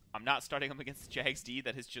weeks. I'm not starting him against the Jags D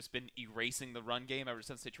that has just been erasing the run game ever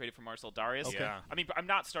since they traded for Marcel Darius. Okay. Yeah. I mean, I'm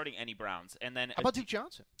not starting any Browns. And then how about Duke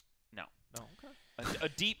Johnson? No. No. Okay. A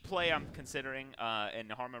deep play I'm considering,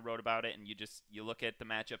 and Harmon wrote about it, and you look at the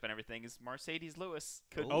matchup and everything, is Mercedes Lewis.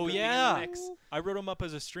 Could be in the mix. I wrote him up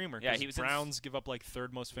as a streamer. Yeah, he was Browns give up like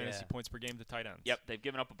third most fantasy points per game to tight ends. Yep, they've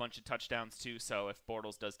given up a bunch of touchdowns too, so if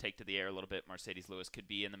Bortles does take to the air a little bit, Mercedes Lewis could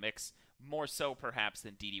be in the mix, more so perhaps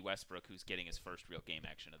than D.D. Westbrook, who's getting his first real game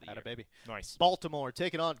action of the year. Baby. Nice. Baltimore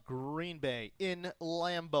taking on Green Bay in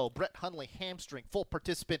Lambeau. Brett Hundley hamstring, full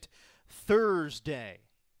participant Thursday.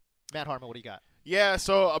 Matt Harmon, what do you got? Yeah,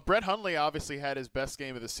 so Brett Hundley obviously had his best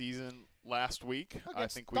game of the season last week. I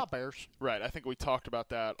think the Bears. Right. I think we talked about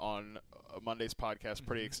that on Monday's podcast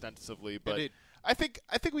pretty extensively. But Indeed. I think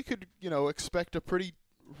we could expect a pretty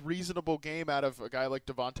reasonable game out of a guy like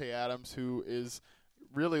Davante Adams, who is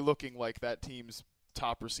really looking like that team's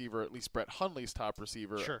top receiver, at least Brett Hundley's top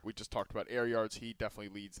receiver. Sure. We just talked about air yards. He definitely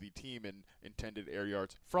leads the team in intended air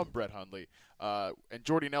yards from Brett Hundley. And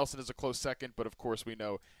Jordy Nelson is a close second, but of course we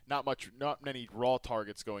know not many raw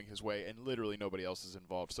targets going his way, and literally nobody else is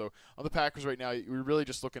involved. So on the Packers right now, we're really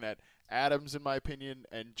just looking at Adams, in my opinion,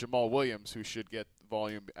 and Jamal Williams, who should get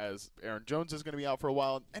volume as Aaron Jones is going to be out for a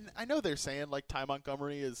while. And I know they're saying like Ty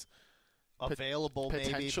Montgomery is available,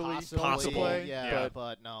 potentially, maybe, possibly. Yeah,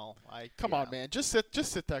 but no. Come on, man. Just sit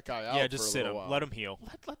that guy out. Yeah, just for a sit him. while. Let him heal.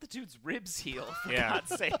 Let the dude's ribs heal, for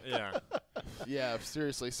God's sake. Yeah. Yeah,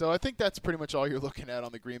 seriously. So I think that's pretty much all you're looking at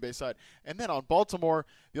on the Green Bay side. And then on Baltimore,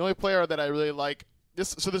 the only player that I really like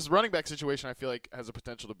this running back situation I feel like has a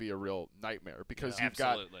potential to be a real nightmare because you've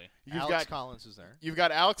got Alex Collins is there. You've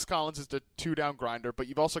got Alex Collins as the 2-down grinder, but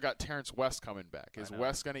you've also got Terrence West coming back. Is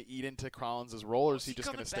West going to eat into Collins' role, or is he just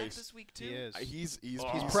going to stay? This week too? He is. He's he's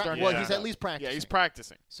at least practicing. Yeah, he's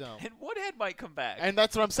practicing. So and Woodhead might come back. And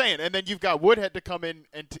that's what I'm saying. And then you've got Woodhead to come in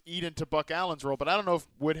and to eat into Buck Allen's role, but I don't know if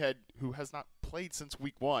Woodhead, who has not played since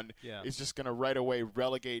week 1, is just going to right away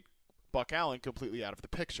relegate Buck Allen completely out of the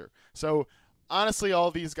picture. So honestly,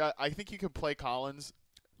 all these guys, I think you can play Collins,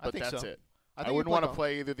 but that's it. I wouldn't want to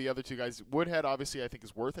play either of the other two guys. Woodhead, obviously, I think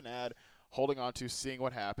is worth an ad, holding on to, seeing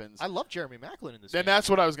what happens. I love Jeremy Maclin in this game. And that's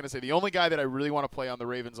what I was going to say. The only guy that I really want to play on the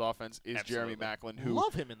Ravens offense is Jeremy Maclin, who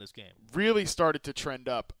love him in this game. Really started to trend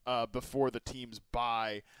up before the team's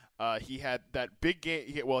bye. He had that big game.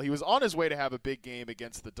 He was on his way to have a big game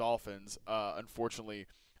against the Dolphins. Unfortunately,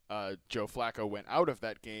 Joe Flacco went out of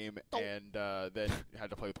that game and then had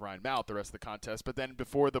to play with Ryan Mallett the rest of the contest. But then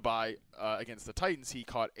before the bye against the Titans, he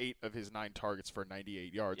caught 8 of his 9 targets for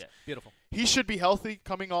 98 yards. Yeah, beautiful. He should be healthy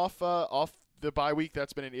coming off the bye week.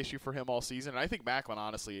 That's been an issue for him all season. And I think Maclin,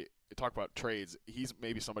 honestly, talk about trades, he's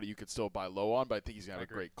maybe somebody you could still buy low on, but I think he's going to have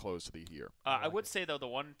a great close to the year. I would say, though, the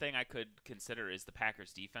one thing I could consider is the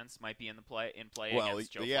Packers' defense might be in play against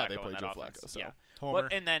Joe Flacco they play in that Joe offense. Flacco. So. Yeah.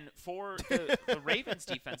 But, and then for the Ravens'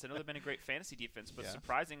 defense, I know they've been a great fantasy defense, but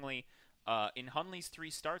surprisingly, in Hundley's 3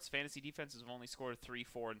 starts, fantasy defenses have only scored 3,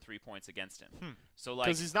 4, and 3 points against him. So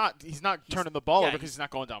because he's not turning the ball over because he's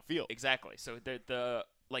not going downfield. Exactly. So the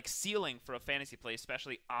ceiling for a fantasy play,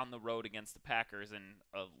 especially on the road against the Packers and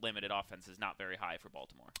a limited offense, is not very high for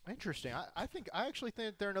Baltimore. Interesting. I actually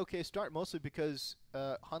think they're an okay start, mostly because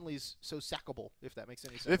Hundley's so sackable, if that makes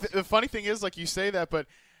any sense. The funny thing is, like you say that, but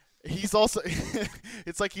he's also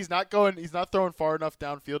it's like he's not throwing far enough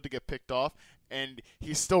downfield to get picked off, and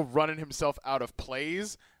he's still running himself out of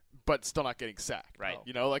plays, but still not getting sacked. Right.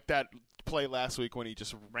 Like that play last week when he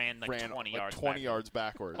just ran 20 yards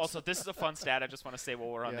backwards. Also, this is a fun stat I just want to say while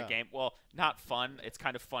we're on the game. Well, not fun. It's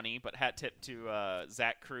kind of funny, but hat tip to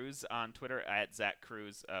Zach Cruz on Twitter, at Zach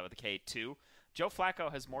Cruz with a K2. Joe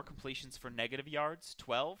Flacco has more completions for negative yards,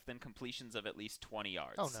 12, than completions of at least 20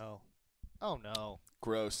 yards. Oh, no.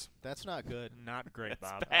 Gross. That's not good. Not great,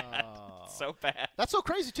 Bob. Bad. So bad. That's so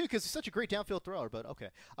crazy, too, because he's such a great downfield thrower, but okay.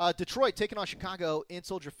 Detroit taking on Chicago in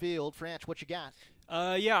Soldier Field. Franch, what you got?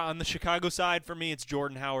 On the Chicago side, for me, it's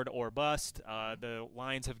Jordan Howard or bust. The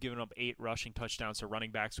Lions have given up 8 rushing touchdowns to running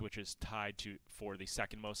backs, which is tied for the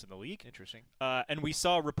second most in the league. Interesting. And we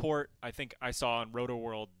saw a report, I think I saw on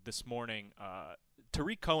Roto-World this morning,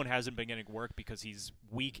 Tariq Cohen hasn't been getting work because he's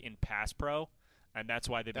weak in pass pro. And that's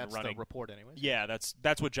why they've been running. That's the report anyway. Yeah,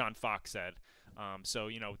 that's what John Fox said. So,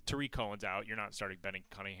 Tariq Cohen's out. You're not starting Benny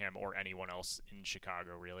Cunningham or anyone else in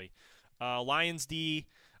Chicago, really. Lions D,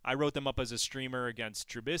 I wrote them up as a streamer against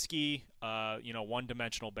Trubisky,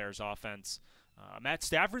 one-dimensional Bears offense. Matt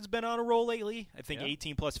Stafford's been on a roll lately. I think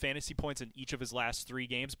 18-plus fantasy points in each of his last 3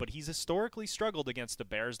 games, but he's historically struggled against the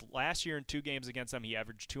Bears. Last year in 2 games against them, he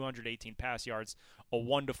averaged 218 pass yards, a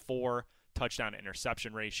 1-to-4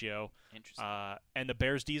 touchdown-interception ratio. Interesting. And the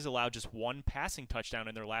Bears D's allowed just 1 passing touchdown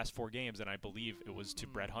in their last 4 games, and I believe it was to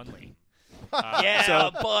Brett Hundley.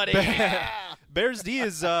 Buddy. Bears D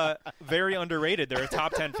is very underrated. They're a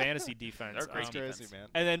top 10 fantasy defense. They're a great defense. Man.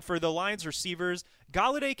 And then for the Lions receivers,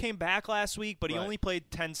 Galladay came back last week, but he only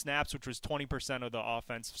played 10 snaps, which was 20% of the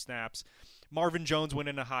offensive snaps. Marvin Jones went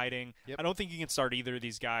into hiding. Yep. I don't think you can start either of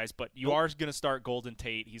these guys, but you are going to start Golden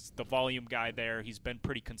Tate. He's the volume guy there. He's been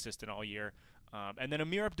pretty consistent all year. And then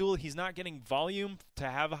Amir Abdullah, he's not getting volume to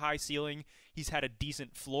have a high ceiling. He's had a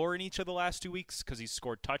decent floor in each of the last 2 weeks because he's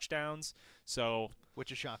scored touchdowns. So,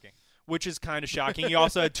 which is shocking. which is kind of shocking. He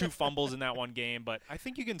also had 2 fumbles in that one game, but I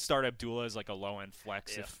think you can start Abdullah as like a low-end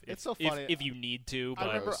flex it's so funny. if you need to. But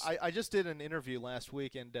I remember I just did an interview last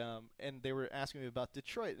week, and they were asking me about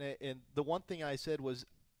Detroit, and the one thing I said was,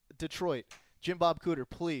 Detroit, Jim Bob Cooter,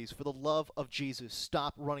 please, for the love of Jesus,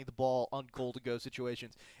 stop running the ball on goal-to-go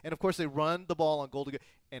situations. And, of course, they run the ball on goal-to-go,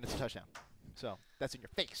 and it's a touchdown. So that's in your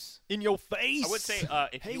face. In your face. I would say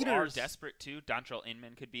if you are desperate too, Dontrell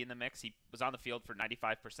Inman could be in the mix. He was on the field for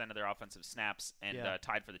 95% of their offensive snaps and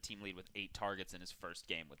tied for the team lead with 8 targets in his first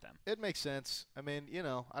game with them. It makes sense. I mean,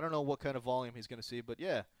 I don't know what kind of volume he's going to see, but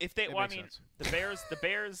yeah. If they, sense. the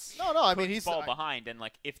Bears. No, I mean he's fall behind, and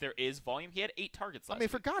like if there is volume, he had 8 targets last week.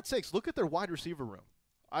 For God's sakes, look at their wide receiver room.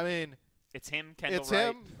 I mean. It's him, Kendall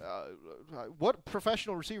Wright. It's him. What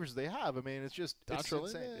professional receivers do they have? I mean, it's just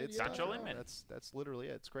insane. It's Dontrell Inman. That's literally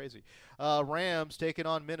it. It's crazy. Rams taking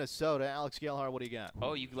on Minnesota. Alex Gellhart, what do you got?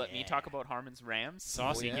 Oh, you let me talk about Harmon's Rams?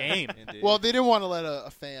 Saucy game. Well, they didn't want to let a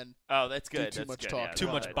fan. Oh, that's good. Do too much talk. Yeah, too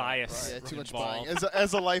much bias. Right. Yeah, too much buying.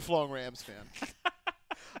 As a lifelong Rams fan.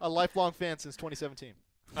 A lifelong fan since 2017.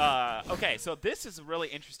 Okay, so this is a really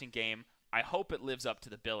interesting game. I hope it lives up to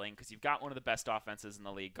the billing because you've got one of the best offenses in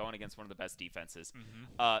the league going against one of the best defenses.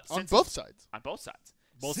 On both sides. On both sides.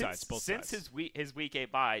 Both sides. Since his week 8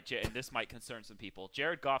 bye, and this might concern some people,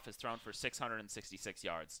 Jared Goff has thrown for 666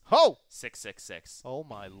 yards. Oh! 666. Oh,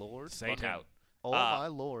 my Lord. Look out. Oh, my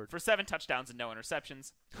Lord. For 7 touchdowns and no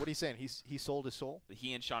interceptions. What are you saying? He sold his soul?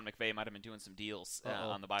 He and Sean McVay might have been doing some deals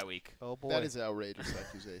on the bye week. Oh, boy. That is an outrageous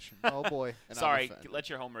accusation. Oh, boy. Sorry, let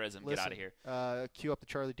your homerism get out of here. Cue up the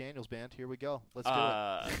Charlie Daniels band. Here we go. Let's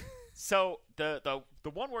do it. So the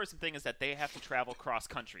one worrisome thing is that they have to travel cross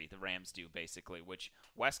country. The Rams do basically, which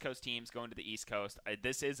West Coast teams going to the East Coast.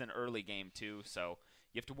 This is an early game too, so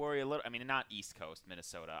you have to worry a little. I mean, not East Coast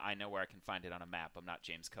Minnesota. I know where I can find it on a map. I'm not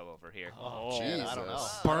James Coe over here. Oh, Jesus. I don't know.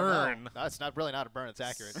 Burn. No, it's not really not a burn. It's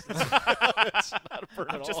accurate. It's not a burn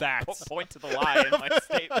at all. Just point to the lie in my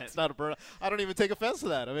statement. It's not a burn. I don't even take offense to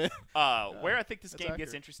that. I mean, where I think this game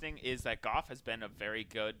gets interesting is that Goff has been a very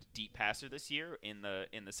good deep passer this year in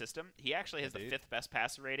the system. He actually has the 5th best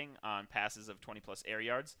passer rating on passes of 20-plus air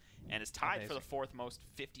yards and is tied for the 4th most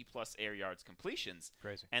 50-plus air yards completions.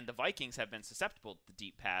 Crazy. And the Vikings have been susceptible to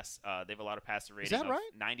deep pass. They have a lot of passer rating of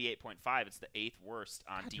 98.5. It's the 8th worst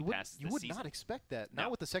on deep passes this season. You would not expect that. Not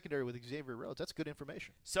with the secondary with Xavier Rhodes. That's good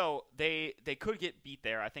information. So they could get beat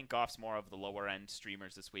there. I think Goff's more of the lower-end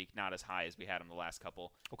streamers this week, not as high as we had him the last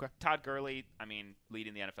couple. Okay. Todd Gurley,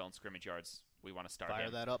 leading the NFL in scrimmage yards. We want to start Fire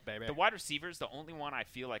him. that up, baby. The wide receivers, the only one I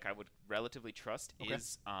feel like I would relatively trust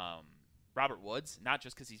is Robert Woods, not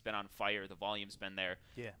just because he's been on fire. The volume's been there.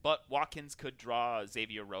 Yeah. But Watkins could draw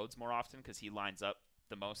Xavier Rhodes more often because he lines up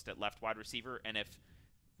the most at left wide receiver. And if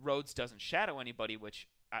Rhodes doesn't shadow anybody, which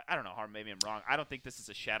I don't know, Harm, maybe I'm wrong. I don't think this is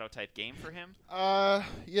a shadow-type game for him.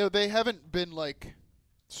 They haven't been,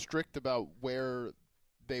 strict about where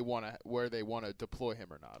they want to deploy him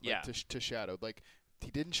or not. To shadow. He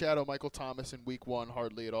didn't shadow Michael Thomas in week 1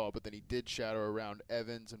 hardly at all, but then he did shadow around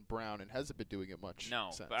Evans and Brown and hasn't been doing it much. No,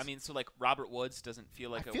 since. But Robert Woods doesn't feel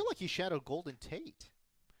like I feel like he shadowed Golden Tate.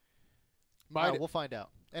 We'll find out.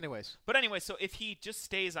 But anyway, so if he just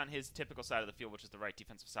stays on his typical side of the field, which is the right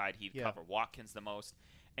defensive side, he'd cover Watkins the most.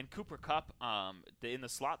 And Cooper Kupp, in the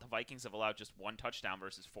slot, the Vikings have allowed just 1 touchdown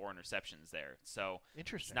versus 4 interceptions there. So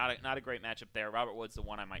interesting. It's not a great matchup there. Robert Woods, the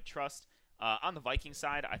one I might trust. On the Viking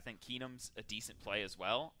side, I think Keenum's a decent play as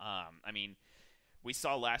well. We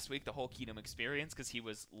saw last week the whole Keenum experience because he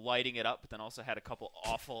was lighting it up, but then also had a couple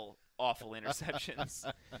awful interceptions.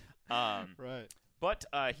 Right. But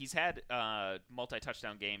he's had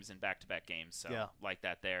multi-touchdown games in back-to-back games, so like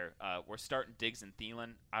that there. We're starting Diggs and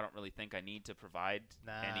Thielen. I don't really think I need to provide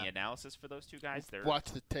any analysis for those two guys.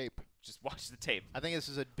 Watch the tape. Just watch the tape. I think this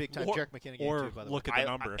is a big-time Jerick McKinnon game, too, by the way. Look at the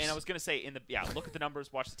numbers. And I was going to say, look at the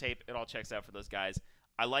numbers, watch the tape. It all checks out for those guys.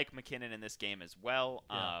 I like McKinnon in this game as well.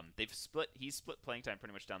 Yeah. He's split playing time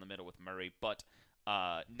pretty much down the middle with Murray, but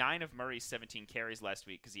 9 of Murray's 17 carries last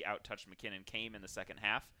week because he out-touched McKinnon came in the second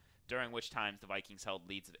half, during which times the Vikings held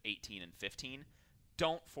leads of 18 and 15.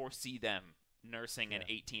 Don't foresee them nursing an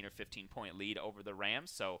 18 or 15-point lead over the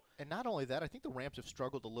Rams. And not only that, I think the Rams have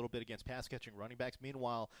struggled a little bit against pass-catching running backs.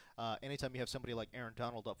 Meanwhile, anytime you have somebody like Aaron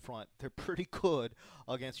Donald up front, they're pretty good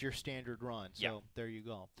against your standard run. So there you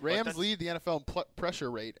go. Rams lead the NFL in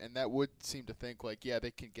pressure rate, and that would seem to think,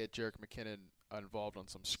 they can get Jerick McKinnon involved on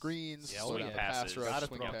some screens, swing passes.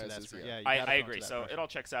 Swing passes. I agree. So it all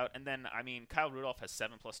checks out. And then, Kyle Rudolph has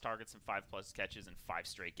 7+ targets and 5+ catches in 5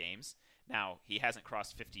 straight games. Now, he hasn't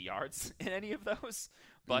crossed 50 yards in any of those,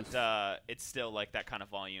 but it's still that kind of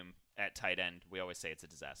volume at tight end. We always say it's a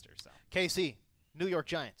disaster. So KC, New York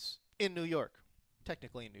Giants. in New York.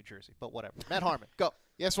 Technically in New Jersey, but whatever. Matt Harmon, go.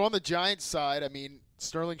 Yeah, so on the Giants side, I mean,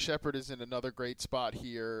 Sterling Shepard is in another great spot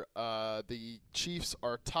here. The Chiefs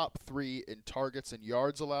are top 3 in targets and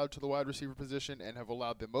yards allowed to the wide receiver position and have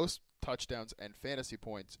allowed the most touchdowns and fantasy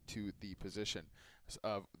points to the position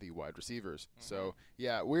of the wide receivers. So,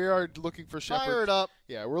 yeah, we are looking for Shepard. Fire it up.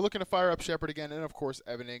 Yeah, we're looking to fire up Shepard again, and, of course,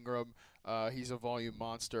 Evan Ingram. He's a volume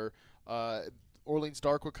monster. Orleans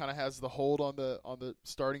Darkwood kind of has the hold on the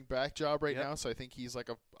starting back job right now, so I think he's like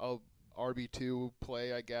a RB2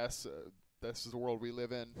 play, I guess. This is the world we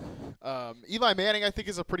live in. Eli Manning, I think,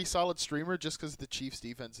 is a pretty solid streamer just because the Chiefs'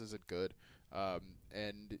 defense isn't good.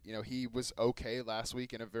 And, you know, he was okay last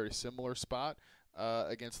week in a very similar spot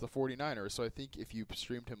against the 49ers. So I think if you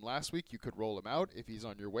streamed him last week, you could roll him out. If he's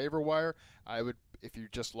on your waiver wire, I would. If you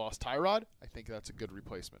just lost Tyrod, I think that's a good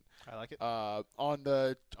replacement. I like it. On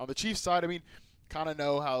the Chiefs side, I mean, kind of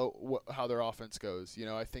know how their offense goes. You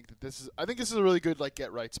know, I think this is a really good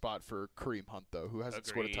get right spot for Kareem Hunt though, who hasn't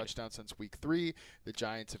scored a touchdown since week 3. The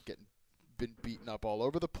Giants have been beaten up all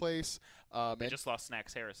over the place. They just lost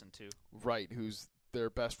Snacks Harrison too. Right, who's their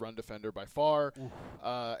best run defender by far.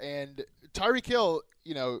 And Tyreek Hill,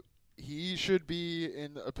 you know, he should be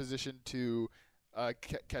in a position to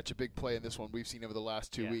catch a big play in this one. We've seen over the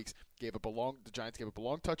last 2 weeks. The Giants gave up a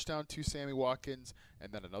long touchdown to Sammy Watkins,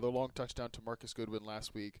 and then another long touchdown to Marcus Goodwin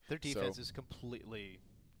last week. Their defense is completely,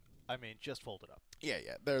 just folded up. Yeah,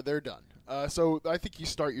 they're done. So I think you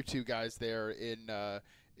start your 2 guys there in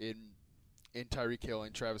Tyreek Hill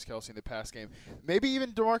and Travis Kelce in the pass game. Maybe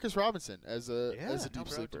even Demarcus Robinson as a deep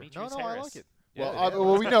sleeper. No, I like it.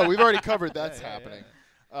 Well, we know we've already covered that's happening.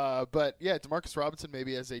 But yeah, Demarcus Robinson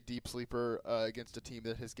maybe as a deep sleeper against a team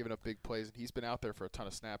that has given up big plays, and he's been out there for a ton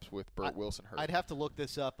of snaps with Burt Wilson hurt. I'd have to look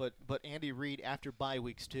this up, but Andy Reid after bye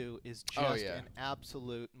weeks too is just an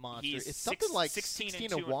absolute monster. It's something like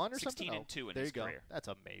 16-1 or something. 16-2 in there his you go. career. That's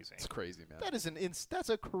amazing. It's crazy, man. That is that's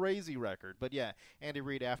a crazy record. But yeah, Andy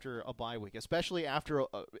Reid after a bye week, especially after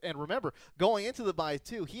and remember going into the bye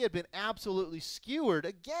too, he had been absolutely skewered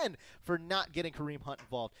again for not getting Kareem Hunt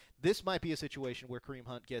involved. This might be a situation where Kareem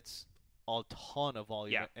Hunt gets a ton of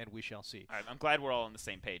volume, and we shall see. I'm glad we're all on the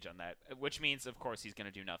same page on that, which means, of course, he's going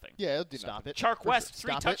to do nothing. Yeah, he'll do Stop nothing. it. Chark West,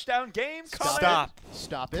 3-touchdown game. Stop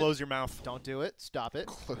it. Close your mouth. Don't do it. Stop it.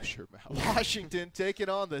 Close your mouth. Washington taking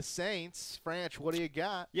on the Saints. Franch, what do you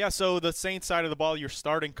got? Yeah, so the Saints side of the ball, you're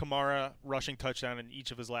starting Kamara rushing touchdown in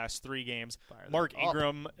each of his last 3 games. Mark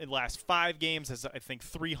Ingram in the last 5 games has, I think,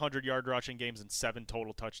 300-yard rushing games and 7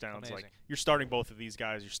 total touchdowns. Amazing. You're starting both of these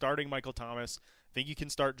guys. You're starting Michael Thomas. I think you can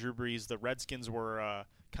start Drew Brees. The Redskins were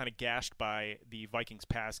kind of gashed by the Vikings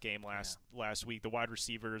pass game last week. The wide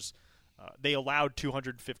receivers, they allowed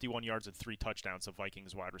 251 yards and 3 touchdowns of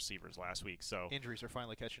Vikings wide receivers last week. So injuries are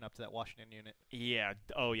finally catching up to that Washington unit. Yeah.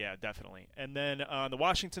 Oh, yeah, definitely. And then on the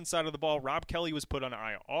Washington side of the ball, Rob Kelly was put on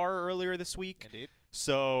IR earlier this week. Indeed.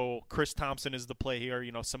 So Chris Thompson is the play here.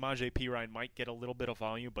 You know, Samaje Perine might get a little bit of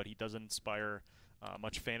volume, but he doesn't inspire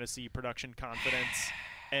much fantasy production confidence.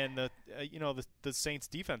 And the Saints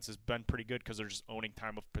defense has been pretty good because they're just owning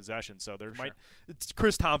time of possession. So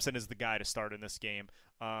Chris Thompson is the guy to start in this game.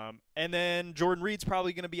 And then Jordan Reed's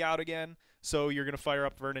probably going to be out again. So you're going to fire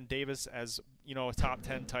up Vernon Davis as, a top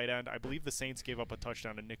 10 tight end. I believe the Saints gave up a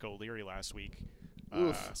touchdown to Nick O'Leary last week.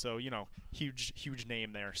 So, huge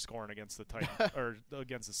name there scoring against the or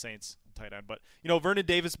against the Saints tight end. But, Vernon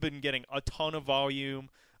Davis has been getting a ton of volume.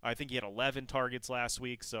 I think he had 11 targets last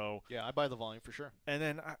week. So yeah, I buy the volume for sure. And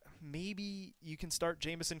then maybe you can start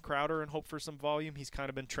Jamison Crowder and hope for some volume. He's kind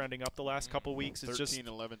of been trending up the last couple weeks. It's 13,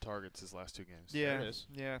 11 targets his last 2 games. Yeah, there it is.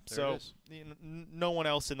 Yeah. There so no one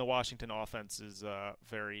else in the Washington offense is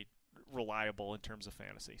very reliable in terms of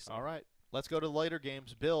fantasy. So. All right, let's go to the later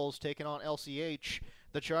games. Bills taking on LCH,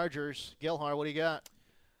 the Chargers. Gilhar, what do you got?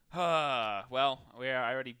 Well,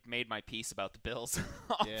 I already made my piece about the Bills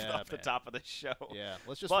off the top of the show. Yeah,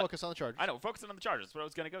 let's just focus on the Chargers. I know, focusing on the Chargers. That's what I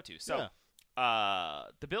was going to go to. So,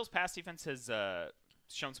 the Bills' pass defense has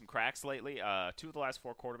shown some cracks lately. 2 of the last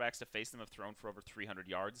 4 quarterbacks to face them have thrown for over 300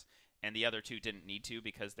 yards, and the other 2 didn't need to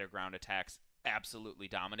because their ground attacks absolutely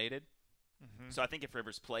dominated. Mm-hmm. So I think if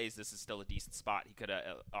Rivers plays, this is still a decent spot. He could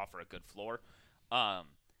offer a good floor.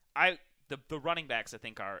 The running backs, I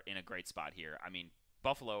think, are in a great spot here. I mean,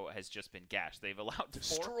 Buffalo has just been gashed. They've allowed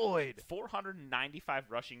 495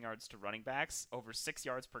 rushing yards to running backs, over 6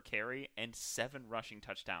 yards per carry, and 7 rushing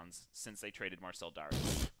touchdowns since they traded Marcel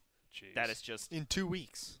Dareus. Jeez. That is just in 2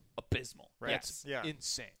 weeks. Abysmal. Right? Yes. Yeah.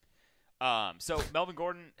 Insane. So Melvin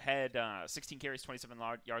Gordon had 16 carries, 27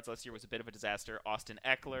 yards last year. Was a bit of a disaster. Austin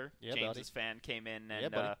Eckler, James's fan, came in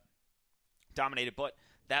and dominated. But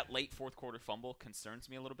that late fourth quarter fumble concerns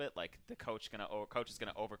me a little bit. Like the coach is gonna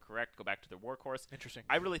overcorrect, go back to their workhorse. Interesting.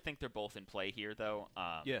 I really think they're both in play here, though.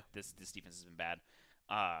 This defense has been bad.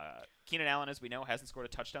 Keenan Allen, as we know, hasn't scored a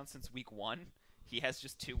touchdown since week 1. He has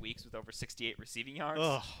just 2 weeks with over 68 receiving yards.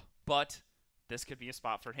 Ugh. But this could be a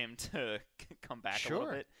spot for him to come back a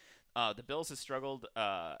little bit. The Bills have struggled,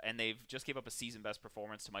 and they've just gave up a season-best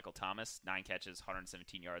performance to Michael Thomas, 9 catches,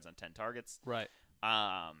 117 yards on 10 targets. Right.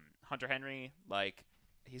 Hunter Henry,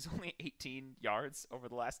 he's only 18 yards over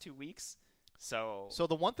the last 2 weeks. So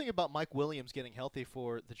the one thing about Mike Williams getting healthy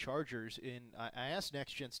for the Chargers, I asked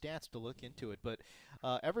Next Gen Stats to look into it, but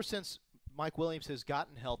ever since Mike Williams has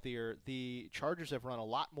gotten healthier, the Chargers have run a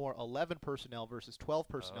lot more 11 personnel versus 12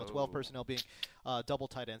 personnel, 12 personnel being double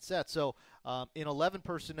tight end sets. So in 11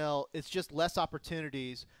 personnel, it's just less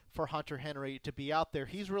opportunities for Hunter Henry to be out there.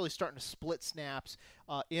 He's really starting to split snaps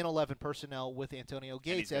in 11 personnel with Antonio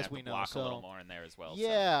Gates, as we know. Block a little more in there as well.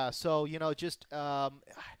 Yeah, so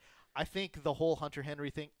I think the whole Hunter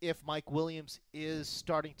Henry thing, if Mike Williams is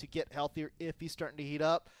starting to get healthier, if he's starting to heat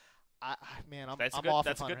up, I'm off. That's a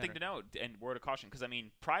good Henry. thing to know. And word of caution, because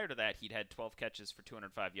prior to that, he'd had 12 catches for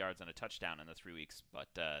 205 yards and a touchdown in the 3 weeks. But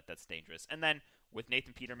that's dangerous. And then with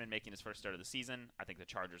Nathan Peterman making his first start of the season, I think the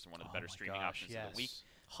Chargers are one of the better streaming options of the week.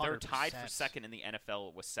 100%. They're tied for second in the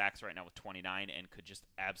NFL with sacks right now with 29, and could just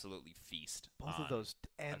absolutely feast. Both of those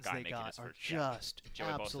ends they got are just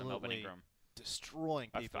Joey Bosa, Melvin Ingram. Destroying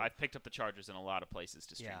people. I've picked up the Chargers in a lot of places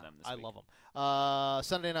to stream them this week. I love them.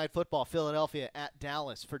 Sunday Night Football, Philadelphia at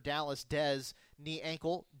Dallas. For Dallas, Dez, knee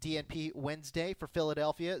ankle, DNP Wednesday. For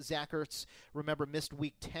Philadelphia, Zach Ertz, remember, missed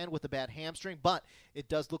week 10 with a bad hamstring, but it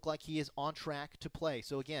does look like he is on track to play.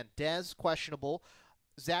 So, again, Dez, questionable.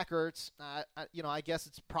 Zach Ertz, I guess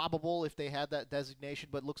it's probable if they had that designation,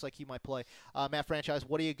 but it looks like he might play. Matt Franchise,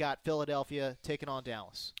 what do you got? Philadelphia taking on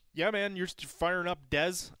Dallas. Yeah, man, you're firing up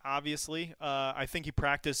Dez, obviously. I think he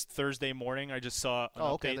practiced Thursday morning. I just saw an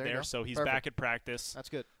update there, so he's back at practice. That's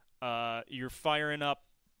good. You're firing up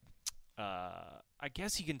I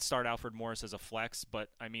guess he can start Alfred Morris as a flex, but,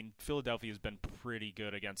 Philadelphia has been pretty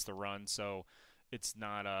good against the run, so it's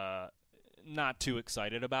not too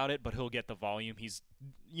excited about it, but he'll get the volume. He's,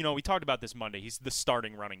 we talked about this Monday. He's the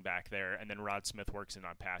starting running back there, and then Rod Smith works in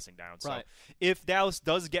on passing down. So if Dallas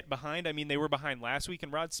does get behind, they were behind last week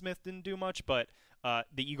and Rod Smith didn't do much, but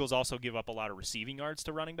the Eagles also give up a lot of receiving yards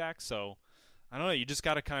to running backs. So I don't know. You just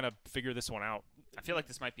got to kind of figure this one out. I feel like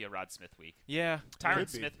this might be a Rod Smith week. Yeah. Tyron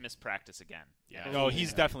Smith missed practice again. Yeah.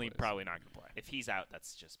 He's definitely probably not going to play. If he's out,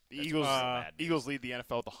 that's Eagles lead the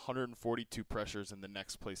NFL with 142 pressures, and the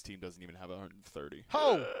next place team doesn't even have 130.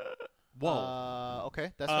 Oh! Whoa.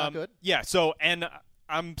 Okay, that's not good. Yeah, so, and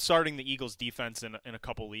I'm starting the Eagles defense in a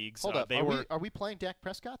couple leagues. Hold up. Are we playing Dak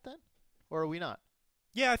Prescott then? Or are we not?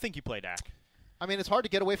 Yeah, I think you play Dak. It's hard to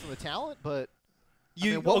get away from the talent, but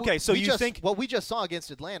what we just saw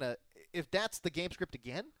against Atlanta, if that's the game script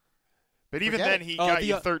again, but even then he got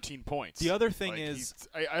you 13 points. The other thing is,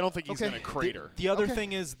 I don't think he's going to crater. The other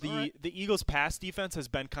thing is the Eagles' pass defense has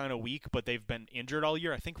been kind of weak, but they've been injured all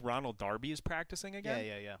year. I think Ronald Darby is practicing again.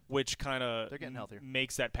 Yeah. Which kind of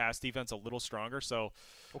makes that pass defense a little stronger. So,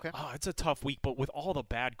 it's a tough week, but with all the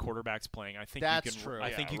bad quarterbacks playing, I think that's you can. True.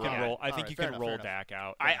 I think you can roll. I think you can roll Dak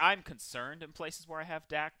out. I'm concerned in places where I have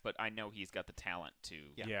Dak, but I know he's got the talent to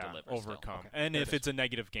deliver. Overcome. And if it's a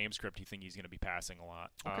negative game script, you think he's going to be passing a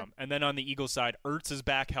lot. And then on the Eagles side, Ertz is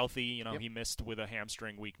back healthy. He missed with a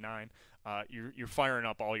hamstring week 9. You're firing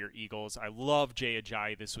up all your Eagles. I love Jay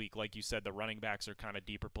Ajayi this week. Like you said, the running backs are kind of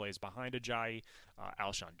deeper plays behind Ajayi.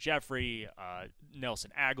 Alshon Jeffrey,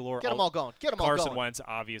 Nelson Aguilar. Get them all going. Carson Wentz,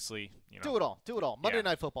 obviously. Do it all. Monday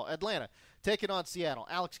Night Football. Atlanta taking on Seattle.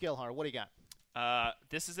 Alex Gilhar, what do you got?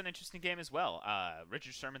 This is an interesting game as well.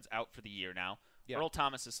 Richard Sherman's out for the year now. Yeah. Earl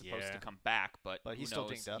Thomas is supposed to come back, but he's still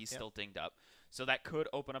dinged up. He's still dinged up. So that could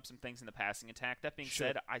open up some things in the passing attack. That being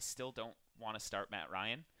said, I still don't want to start Matt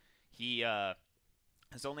Ryan. He has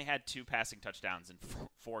only had 2 passing touchdowns in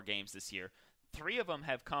 4 games this year. 3 of them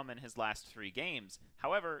have come in his last 3 games.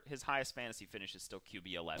 However, his highest fantasy finish is still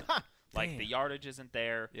QB 11. The yardage isn't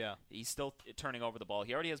there. Yeah. He's still turning over the ball.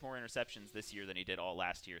 He already has more interceptions this year than he did all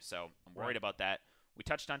last year, so I'm worried about that. We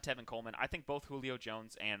touched on Tevin Coleman. I think both Julio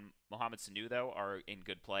Jones and Mohamed Sanu, though, are in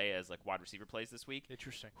good play as wide receiver plays this week.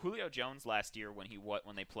 Interesting. Julio Jones last year when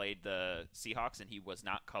they played the Seahawks and he was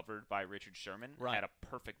not covered by Richard Sherman had a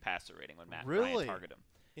perfect passer rating when Matt Ryan targeted him.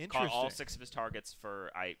 Interesting. Caught all 6 of his targets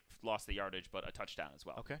I lost the yardage, but a touchdown as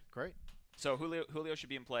well. Okay, great. So Julio should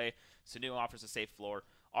be in play. Sanu offers a safe floor.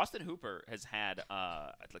 Austin Hooper has had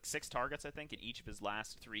 6 targets, I think, in each of his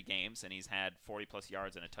last 3 games, and he's had 40-plus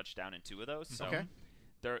yards and a touchdown in 2 of those. So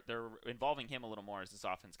they're involving him a little more as this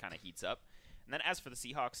offense kind of heats up. And then as for the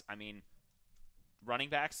Seahawks, I mean, running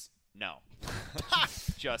backs, no.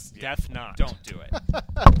 Just not. Don't do it.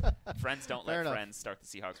 Friends don't let friends start the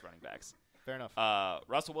Seahawks running backs. Fair enough.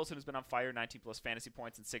 Russell Wilson has been on fire, 19-plus fantasy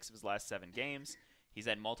points in 6 of his last 7 games. He's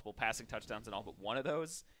had multiple passing touchdowns in all but one of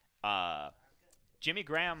those. Jimmy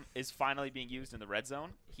Graham is finally being used in the red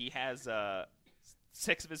zone. He has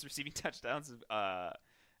 6 of his receiving touchdowns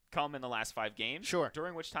come in the last 5 games. Sure.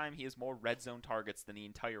 During which time he has more red zone targets than the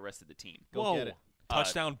entire rest of the team. Go get it.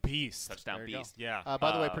 Touchdown beast. Touchdown beast. Yeah.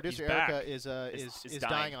 By the way, producer Erica is is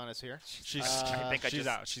dying on us here. She's she's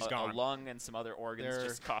out. She's gone. A lung and some other organs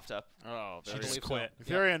just coughed up. Oh, she just quit. So.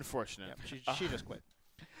 Very unfortunate. Yep. She just quit.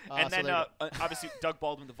 And then, obviously, Doug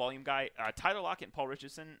Baldwin, the volume guy. Tyler Lockett and Paul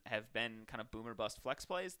Richardson have been kind of boom or bust flex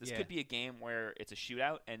plays. This could be a game where it's a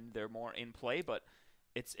shootout and they're more in play, but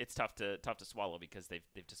it's tough to swallow because they've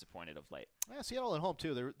disappointed of late. Yeah, Seattle at home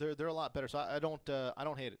too. They're a lot better. So I don't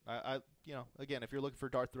hate it. I again, if you're looking for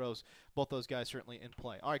dart throws, both those guys certainly in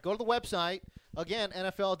play. All right, go to the website again,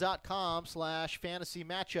 NFL.com/fantasy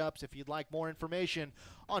matchups if you'd like more information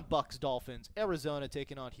on Bucs Dolphins, Arizona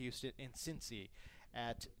taking on Houston, and Cincy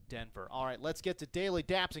at Denver. All right, let's get to Daily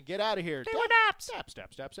Daps and get out of here. Daily Daps.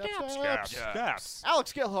 Daps.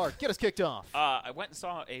 Alex Gellhardt, get us kicked off. I went and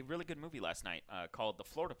saw a really good movie last night called The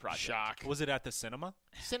Florida Project. Shock. Was it at the cinema?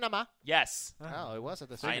 Yes. Oh, it was at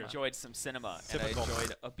the cinema. I enjoyed some cinema, Typical. and I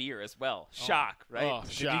enjoyed a beer as well. Shock, right? Oh,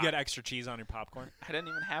 Did you get extra cheese on your popcorn? I didn't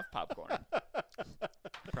even have popcorn.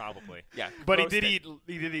 Probably. Yeah, but he did eat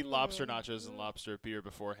lobster nachos and lobster beer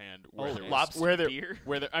beforehand. Lobster beer?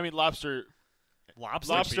 Lobster.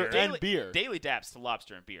 Lobster and beer. Daily Daps to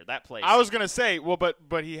lobster and beer. That place. I was gonna say, but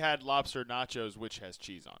he had lobster nachos, which has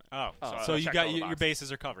cheese on it. So you got your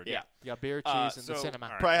bases are covered. Yeah. You got beer, cheese, and the cinema.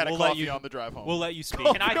 Right. Probably had a coffee on the drive home. We'll let you speak.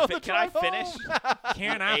 Can I finish?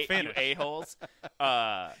 Can I finish? You a-holes.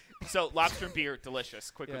 So lobster and beer,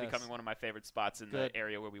 delicious. Quickly becoming one of my favorite spots in the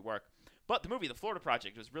area where we work. But the movie, The Florida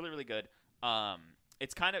Project, was really, really good.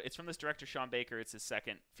 It's from this director, Sean Baker. It's his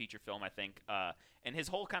second feature film, I think. And his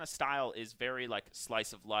whole kind of style is very like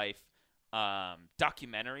slice of life,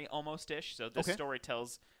 documentary almost-ish. So this story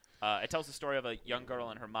tells the story of a young girl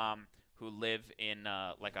and her mom who live in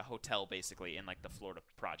like a hotel, basically, in like the Florida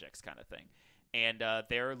Projects kind of thing. And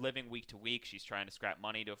they're living week to week. She's trying to scrap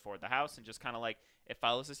money to afford the house, and just kind of like it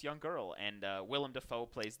follows this young girl. And Willem Dafoe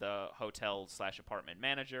plays the hotel/apartment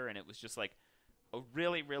manager, and it was just like a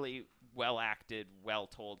really, really well-acted,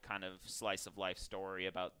 well-told kind of slice-of-life story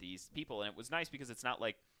about these people. And it was nice because it's not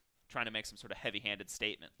like trying to make some sort of heavy-handed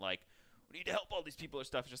statement like, we need to help all these people or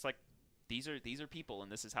stuff. It's just like, these are people,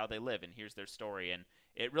 and this is how they live, and here's their story. And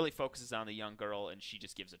it really focuses on the young girl, and she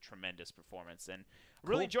just gives a tremendous performance. And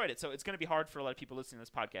really enjoyed it. So it's going to be hard for a lot of people listening to this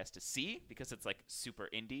podcast to see because it's like super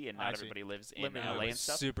indie, and not everybody lives in LA and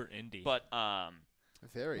stuff. Super indie. But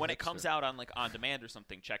Very when hipster. it comes out on like on demand or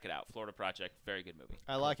something, check it out. Florida Project, very good movie.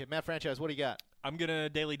 I like it. Matt Franchise, what do you got? I'm gonna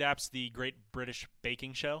Daily Daps the Great British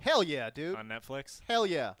Baking Show. Hell yeah, dude. On Netflix. Hell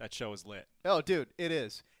yeah. That show is lit. Oh, dude, it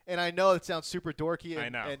is. And I know it sounds super dorky.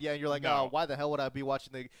 And, I know. And you're like, oh, why the hell would I be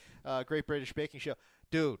watching the Great British Baking Show?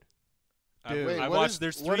 Dude. Wait, I watched.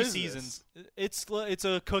 There's 3 seasons. It's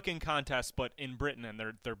a cooking contest, but in Britain, and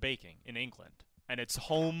they're baking in England, and it's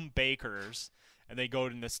home bakers. And they go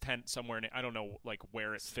in this tent somewhere, and I don't know like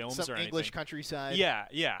where it films Some or anything. English countryside.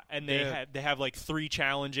 Yeah. And they have like 3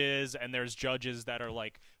 challenges, and there's judges that are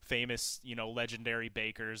like famous, legendary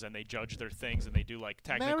bakers, and they judge their things, and they do like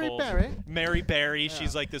technical. Mary Berry. Yeah.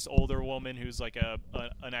 She's like this older woman who's like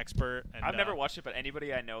an expert. And, I've never watched it, but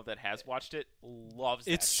anybody I know that has watched it loves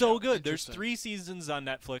it. It's so good. There's 3 seasons on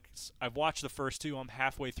Netflix. I've watched the first 2. I'm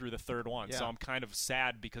halfway through the 3rd one, so I'm kind of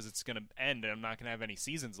sad because it's going to end, and I'm not going to have any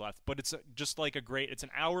seasons left. But it's just like it's an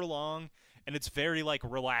hour long, and it's very like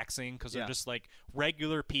relaxing because they're just like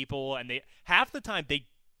regular people, and they half the time they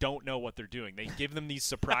don't know what they're doing. They give them these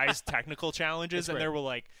surprise technical challenges, and they're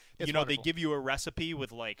like, they give you a recipe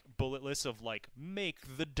with like bullet lists of like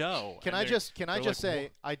make the dough. Can I just say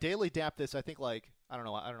I daily dap this? I think like I don't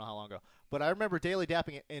know how long ago, but I remember daily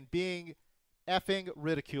dapping it and being effing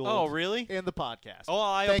ridiculed. Oh, really? In the podcast. Oh,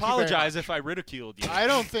 I apologize if I ridiculed you. I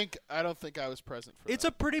don't think I was present for It's that.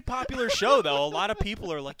 a pretty popular show, though. A lot of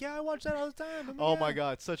people are like, "Yeah, I watch that all the time." Oh my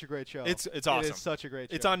god, it's such a great show. It's awesome. It is such a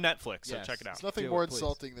great show. It's on Netflix, so check it out. It's nothing more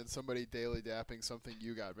insulting than somebody daily dapping something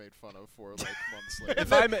you got made fun of for like months later.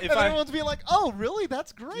 if everyone's being like, "Oh, really?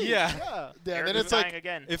 That's great." Yeah. Then it's like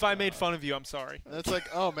again. If I made fun of you, I'm sorry. And it's like,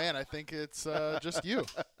 oh man, I think it's just you.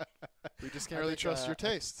 We just can't really trust your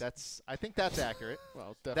taste. I think that's accurate.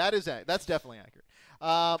 Well, that's definitely accurate.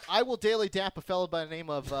 I will daily dap a fellow by the name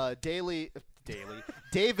of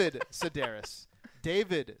David Sedaris.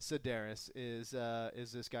 David Sedaris is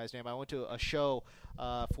this guy's name. I went to a show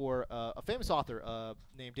for a famous author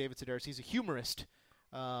named David Sedaris. He's a humorist.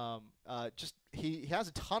 He has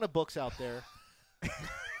a ton of books out there.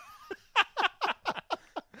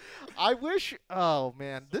 I wish. Oh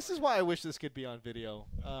man, this is why I wish this could be on video.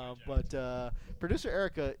 But producer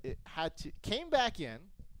Erica came back in,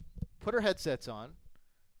 put her headsets on,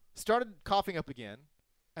 started coughing up again,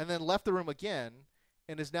 and then left the room again,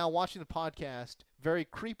 and is now watching the podcast very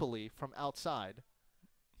creepily from outside.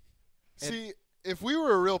 See, if we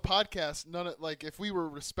were a real podcast, if we were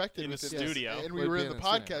respected in the within studio, and we were in the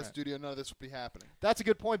podcast studio, none of this would be happening. That's a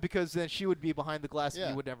good point, because then she would be behind the glass and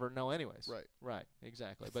you would never know anyways. Right,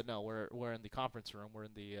 exactly. But no, we're in the conference room. We're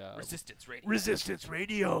in the Resistance Radio. Resistance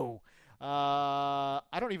Radio.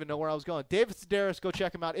 I don't even know where I was going. David Sedaris, go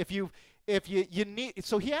check him out. If you need,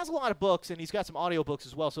 so he has a lot of books and he's got some audio books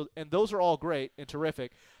as well. So, and those are all great and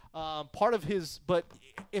terrific. Part of his, but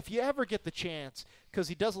if you ever get the chance, because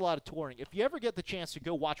he does a lot of touring, if you ever get the chance to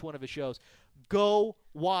go watch one of his shows, go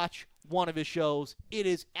watch one of his shows. It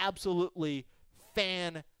is absolutely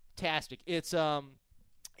fantastic. It's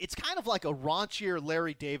kind of like a raunchier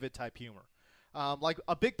Larry David type humor. Like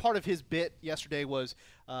a big part of his bit yesterday was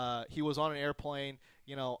he was on an airplane,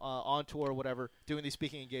 on tour or whatever, doing these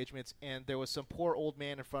speaking engagements, and there was some poor old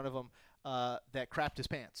man in front of him that crapped his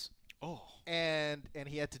pants. Oh. And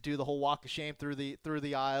he had to do the whole walk of shame through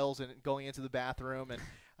the aisles and going into the bathroom, and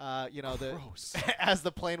as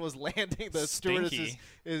the plane was landing, the stewardess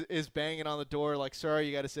is banging on the door like, "Sir,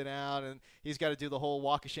 you got to sit down," and he's got to do the whole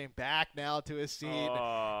walk of shame back now to his seat.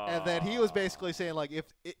 And then he was basically saying, like,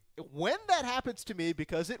 when that happens to me,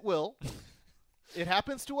 because it will, it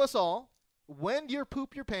happens to us all. When you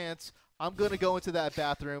poop your pants, I'm gonna go into that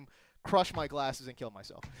bathroom, crush my glasses, and kill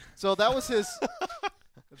myself. So that was his.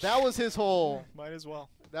 That was his whole. Might as well.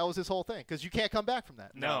 That was his whole thing, because you can't come back from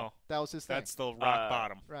that. No. That was his thing. That's the rock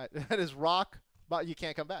bottom. Right. That is rock, but you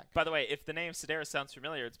can't come back. By the way, if the name Sedaris sounds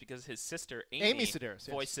familiar, it's because his sister Amy Sedaris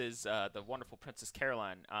voices the wonderful Princess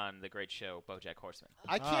Caroline on the great show BoJack Horseman.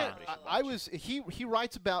 I can't. He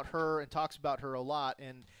writes about her and talks about her a lot,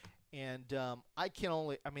 and I can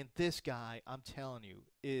only. I mean, this guy, I'm telling you,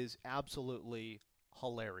 is absolutely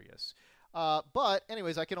hilarious. But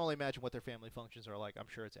anyways, I can only imagine what their family functions are like. I'm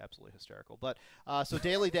sure it's absolutely hysterical. But so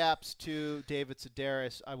daily daps to David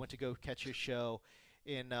Sedaris. I went to go catch his show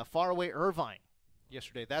in faraway Irvine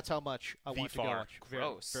yesterday. That's how much I want to go.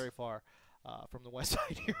 Gross. Very far from the west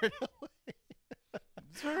side here in LA.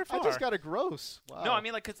 It's very far. I just got a gross. Wow. No, I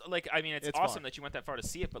mean, it's awesome fun. that you went that far to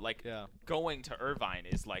see it, but going to Irvine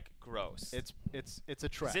is gross. It's a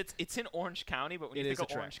trek. It's in Orange County, but when you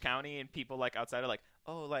think of Orange County and people outside are like,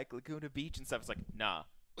 oh, Laguna Beach and stuff, it's like, nah,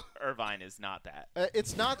 Irvine is not that.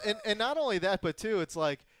 It's not, and not only that, but too, it's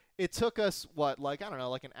like it took us I don't know,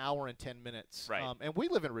 like an hour and 10 minutes. Right. And we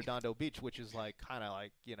live in Redondo Beach, which is kind of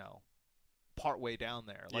part way down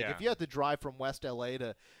there. If you had to drive from West LA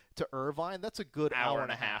to Irvine, that's a good hour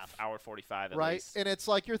and a half. Hour 45 at right? least. And it's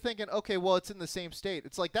like you're thinking, okay, well, it's in the same state.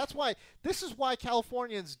 It's like this is why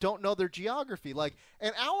Californians don't know their geography. Like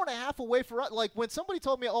an hour and a half away for us. Like when somebody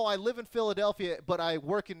told me, oh, I live in Philadelphia, but I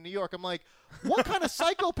work in New York, I'm like, what kind of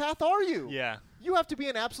psychopath are you? Yeah. You have to be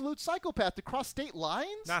an absolute psychopath to cross state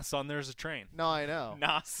lines? Nah, son, there's a train. No, I know.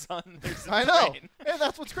 Nah, son, there's a I know. train. And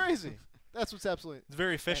that's what's crazy. That's what's absolutely. It's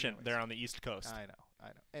very efficient there on the East Coast. I know.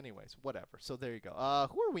 Anyways, whatever. So there you go.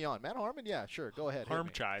 Who are we on? Matt Harmon? Yeah, sure. Go ahead.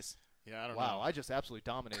 Harmchize. Yeah, I don't know. Wow, I just absolutely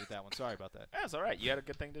dominated that one. Sorry about that. That's all right. You had a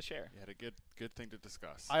good thing to share. You had a good thing to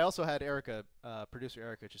discuss. I also had Erica, producer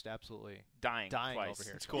Erica, just absolutely dying over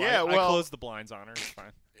here. It's cool. Yeah, I closed the blinds on her. It's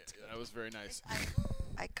fine. Yeah, that was very nice.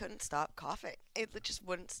 I couldn't stop coughing. It just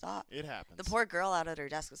wouldn't stop. It happens. The poor girl out at her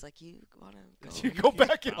desk was like, "You want to go? You go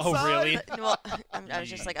back inside." Oh, really? Well, I was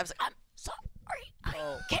just like, I'm sorry.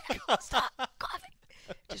 I can't stop coughing.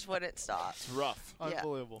 Just wouldn't stop. It's rough.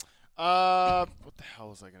 Unbelievable. What the hell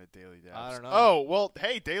was I going to Daily Dabs? I don't know. Oh, well,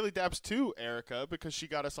 hey, Daily Dabs to Erica, because she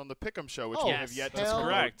got us on the Pick'em show, which we have yet to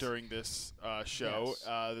promote during this show.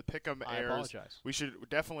 Yes. The Pick'em airs. I apologize. You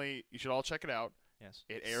should all check it out. Yes.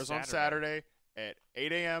 It airs on Saturday at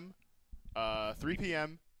 8 a.m., 3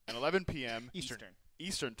 p.m., and 11 p.m.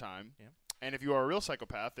 Eastern time. Yeah. And if you are a real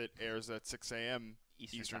psychopath, it airs at 6 a.m.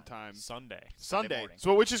 Eastern time. Sunday.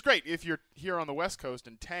 So, which is great. If you're here on the West Coast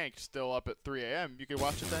and Tanked still up at 3 a.m., you can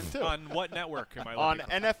watch it then, too. On what network am I on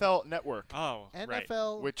looking at? NFL Network. Oh, right.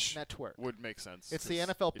 NFL Which Network. would make sense. It's the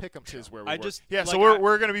NFL Pick'em show. Where we work. Yeah, so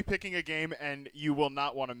we're going to be picking a game, and you will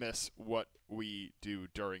not want to miss what we do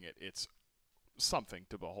during it. It's something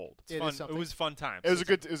to behold. It's fun. It was fun times. It was a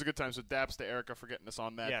good time. So daps to Erica for getting us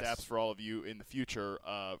on that. Yes. Daps for all of you in the future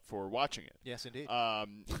for watching it. Yes, indeed.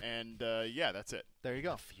 Yeah, that's it. There you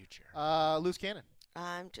go. Future. Loose Cannon.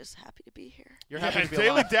 I'm just happy to be here. You're happy to be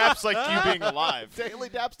Daily alive. daps like you being alive. Daily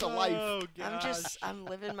daps to life. Oh, gosh. I'm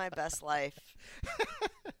living my best life.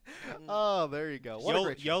 Oh, there you go. What a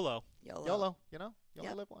great show. YOLO. YOLO. You know, you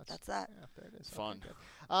only live once. That's that. Yeah, there it is. Fun.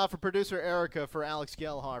 Okay, for producer Erica, for Alex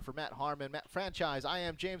Gelhar, for Matt Harmon, Matt Franchise, I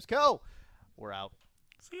am James Coe. We're out.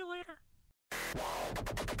 See you later.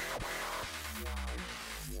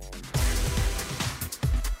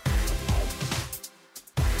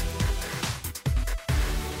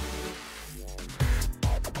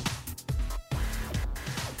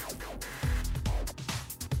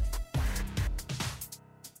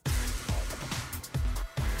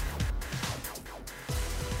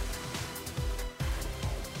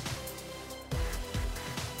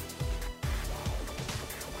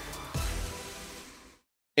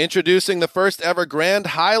 Introducing the first ever Grand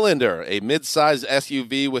Highlander, a mid-size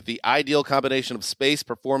SUV with the ideal combination of space,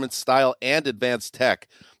 performance, style, and advanced tech.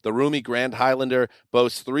 The roomy Grand Highlander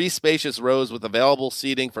boasts 3 spacious rows with available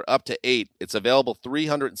seating for up to 8. Its available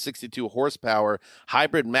 362 horsepower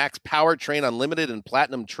hybrid max powertrain unlimited and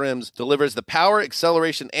platinum trims delivers the power,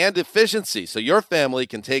 acceleration, and efficiency so your family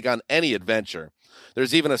can take on any adventure.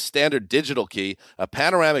 There's even a standard digital key, a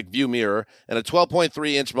panoramic view mirror, and a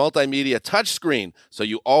 12.3-inch multimedia touchscreen, so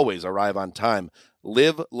you always arrive on time.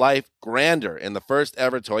 Live life grander in the first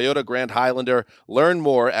ever Toyota Grand Highlander. Learn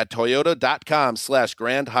more at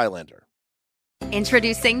toyota.com/Grand Highlander.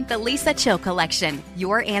 Introducing the Lisa Chill Collection,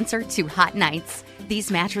 your answer to hot nights.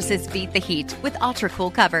 These mattresses beat the heat with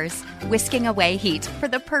ultra-cool covers, whisking away heat for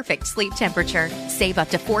the perfect sleep temperature. Save up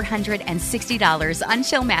to $460 on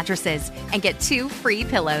Chill mattresses and get 2 free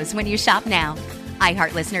pillows when you shop now.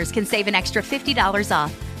 iHeart listeners can save an extra $50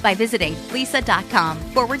 off by visiting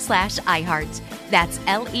lisa.com/iHeart. That's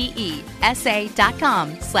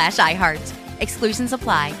LEESA.com/iHeart. Exclusions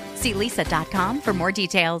apply. See lisa.com for more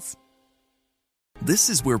details.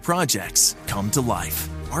 This is where projects come to life.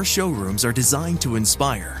 Our showrooms are designed to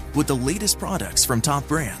inspire with the latest products from top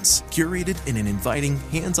brands, curated in an inviting,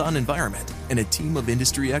 hands-on environment, and a team of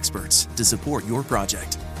industry experts to support your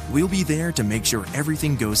project. We'll be there to make sure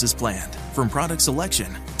everything goes as planned, from product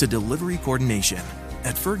selection to delivery coordination.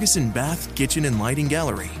 At Ferguson Bath, Kitchen, and Lighting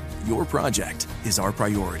Gallery, your project is our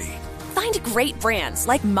priority. Find great brands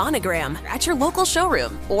like Monogram at your local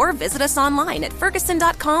showroom or visit us online at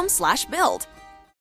ferguson.com/build.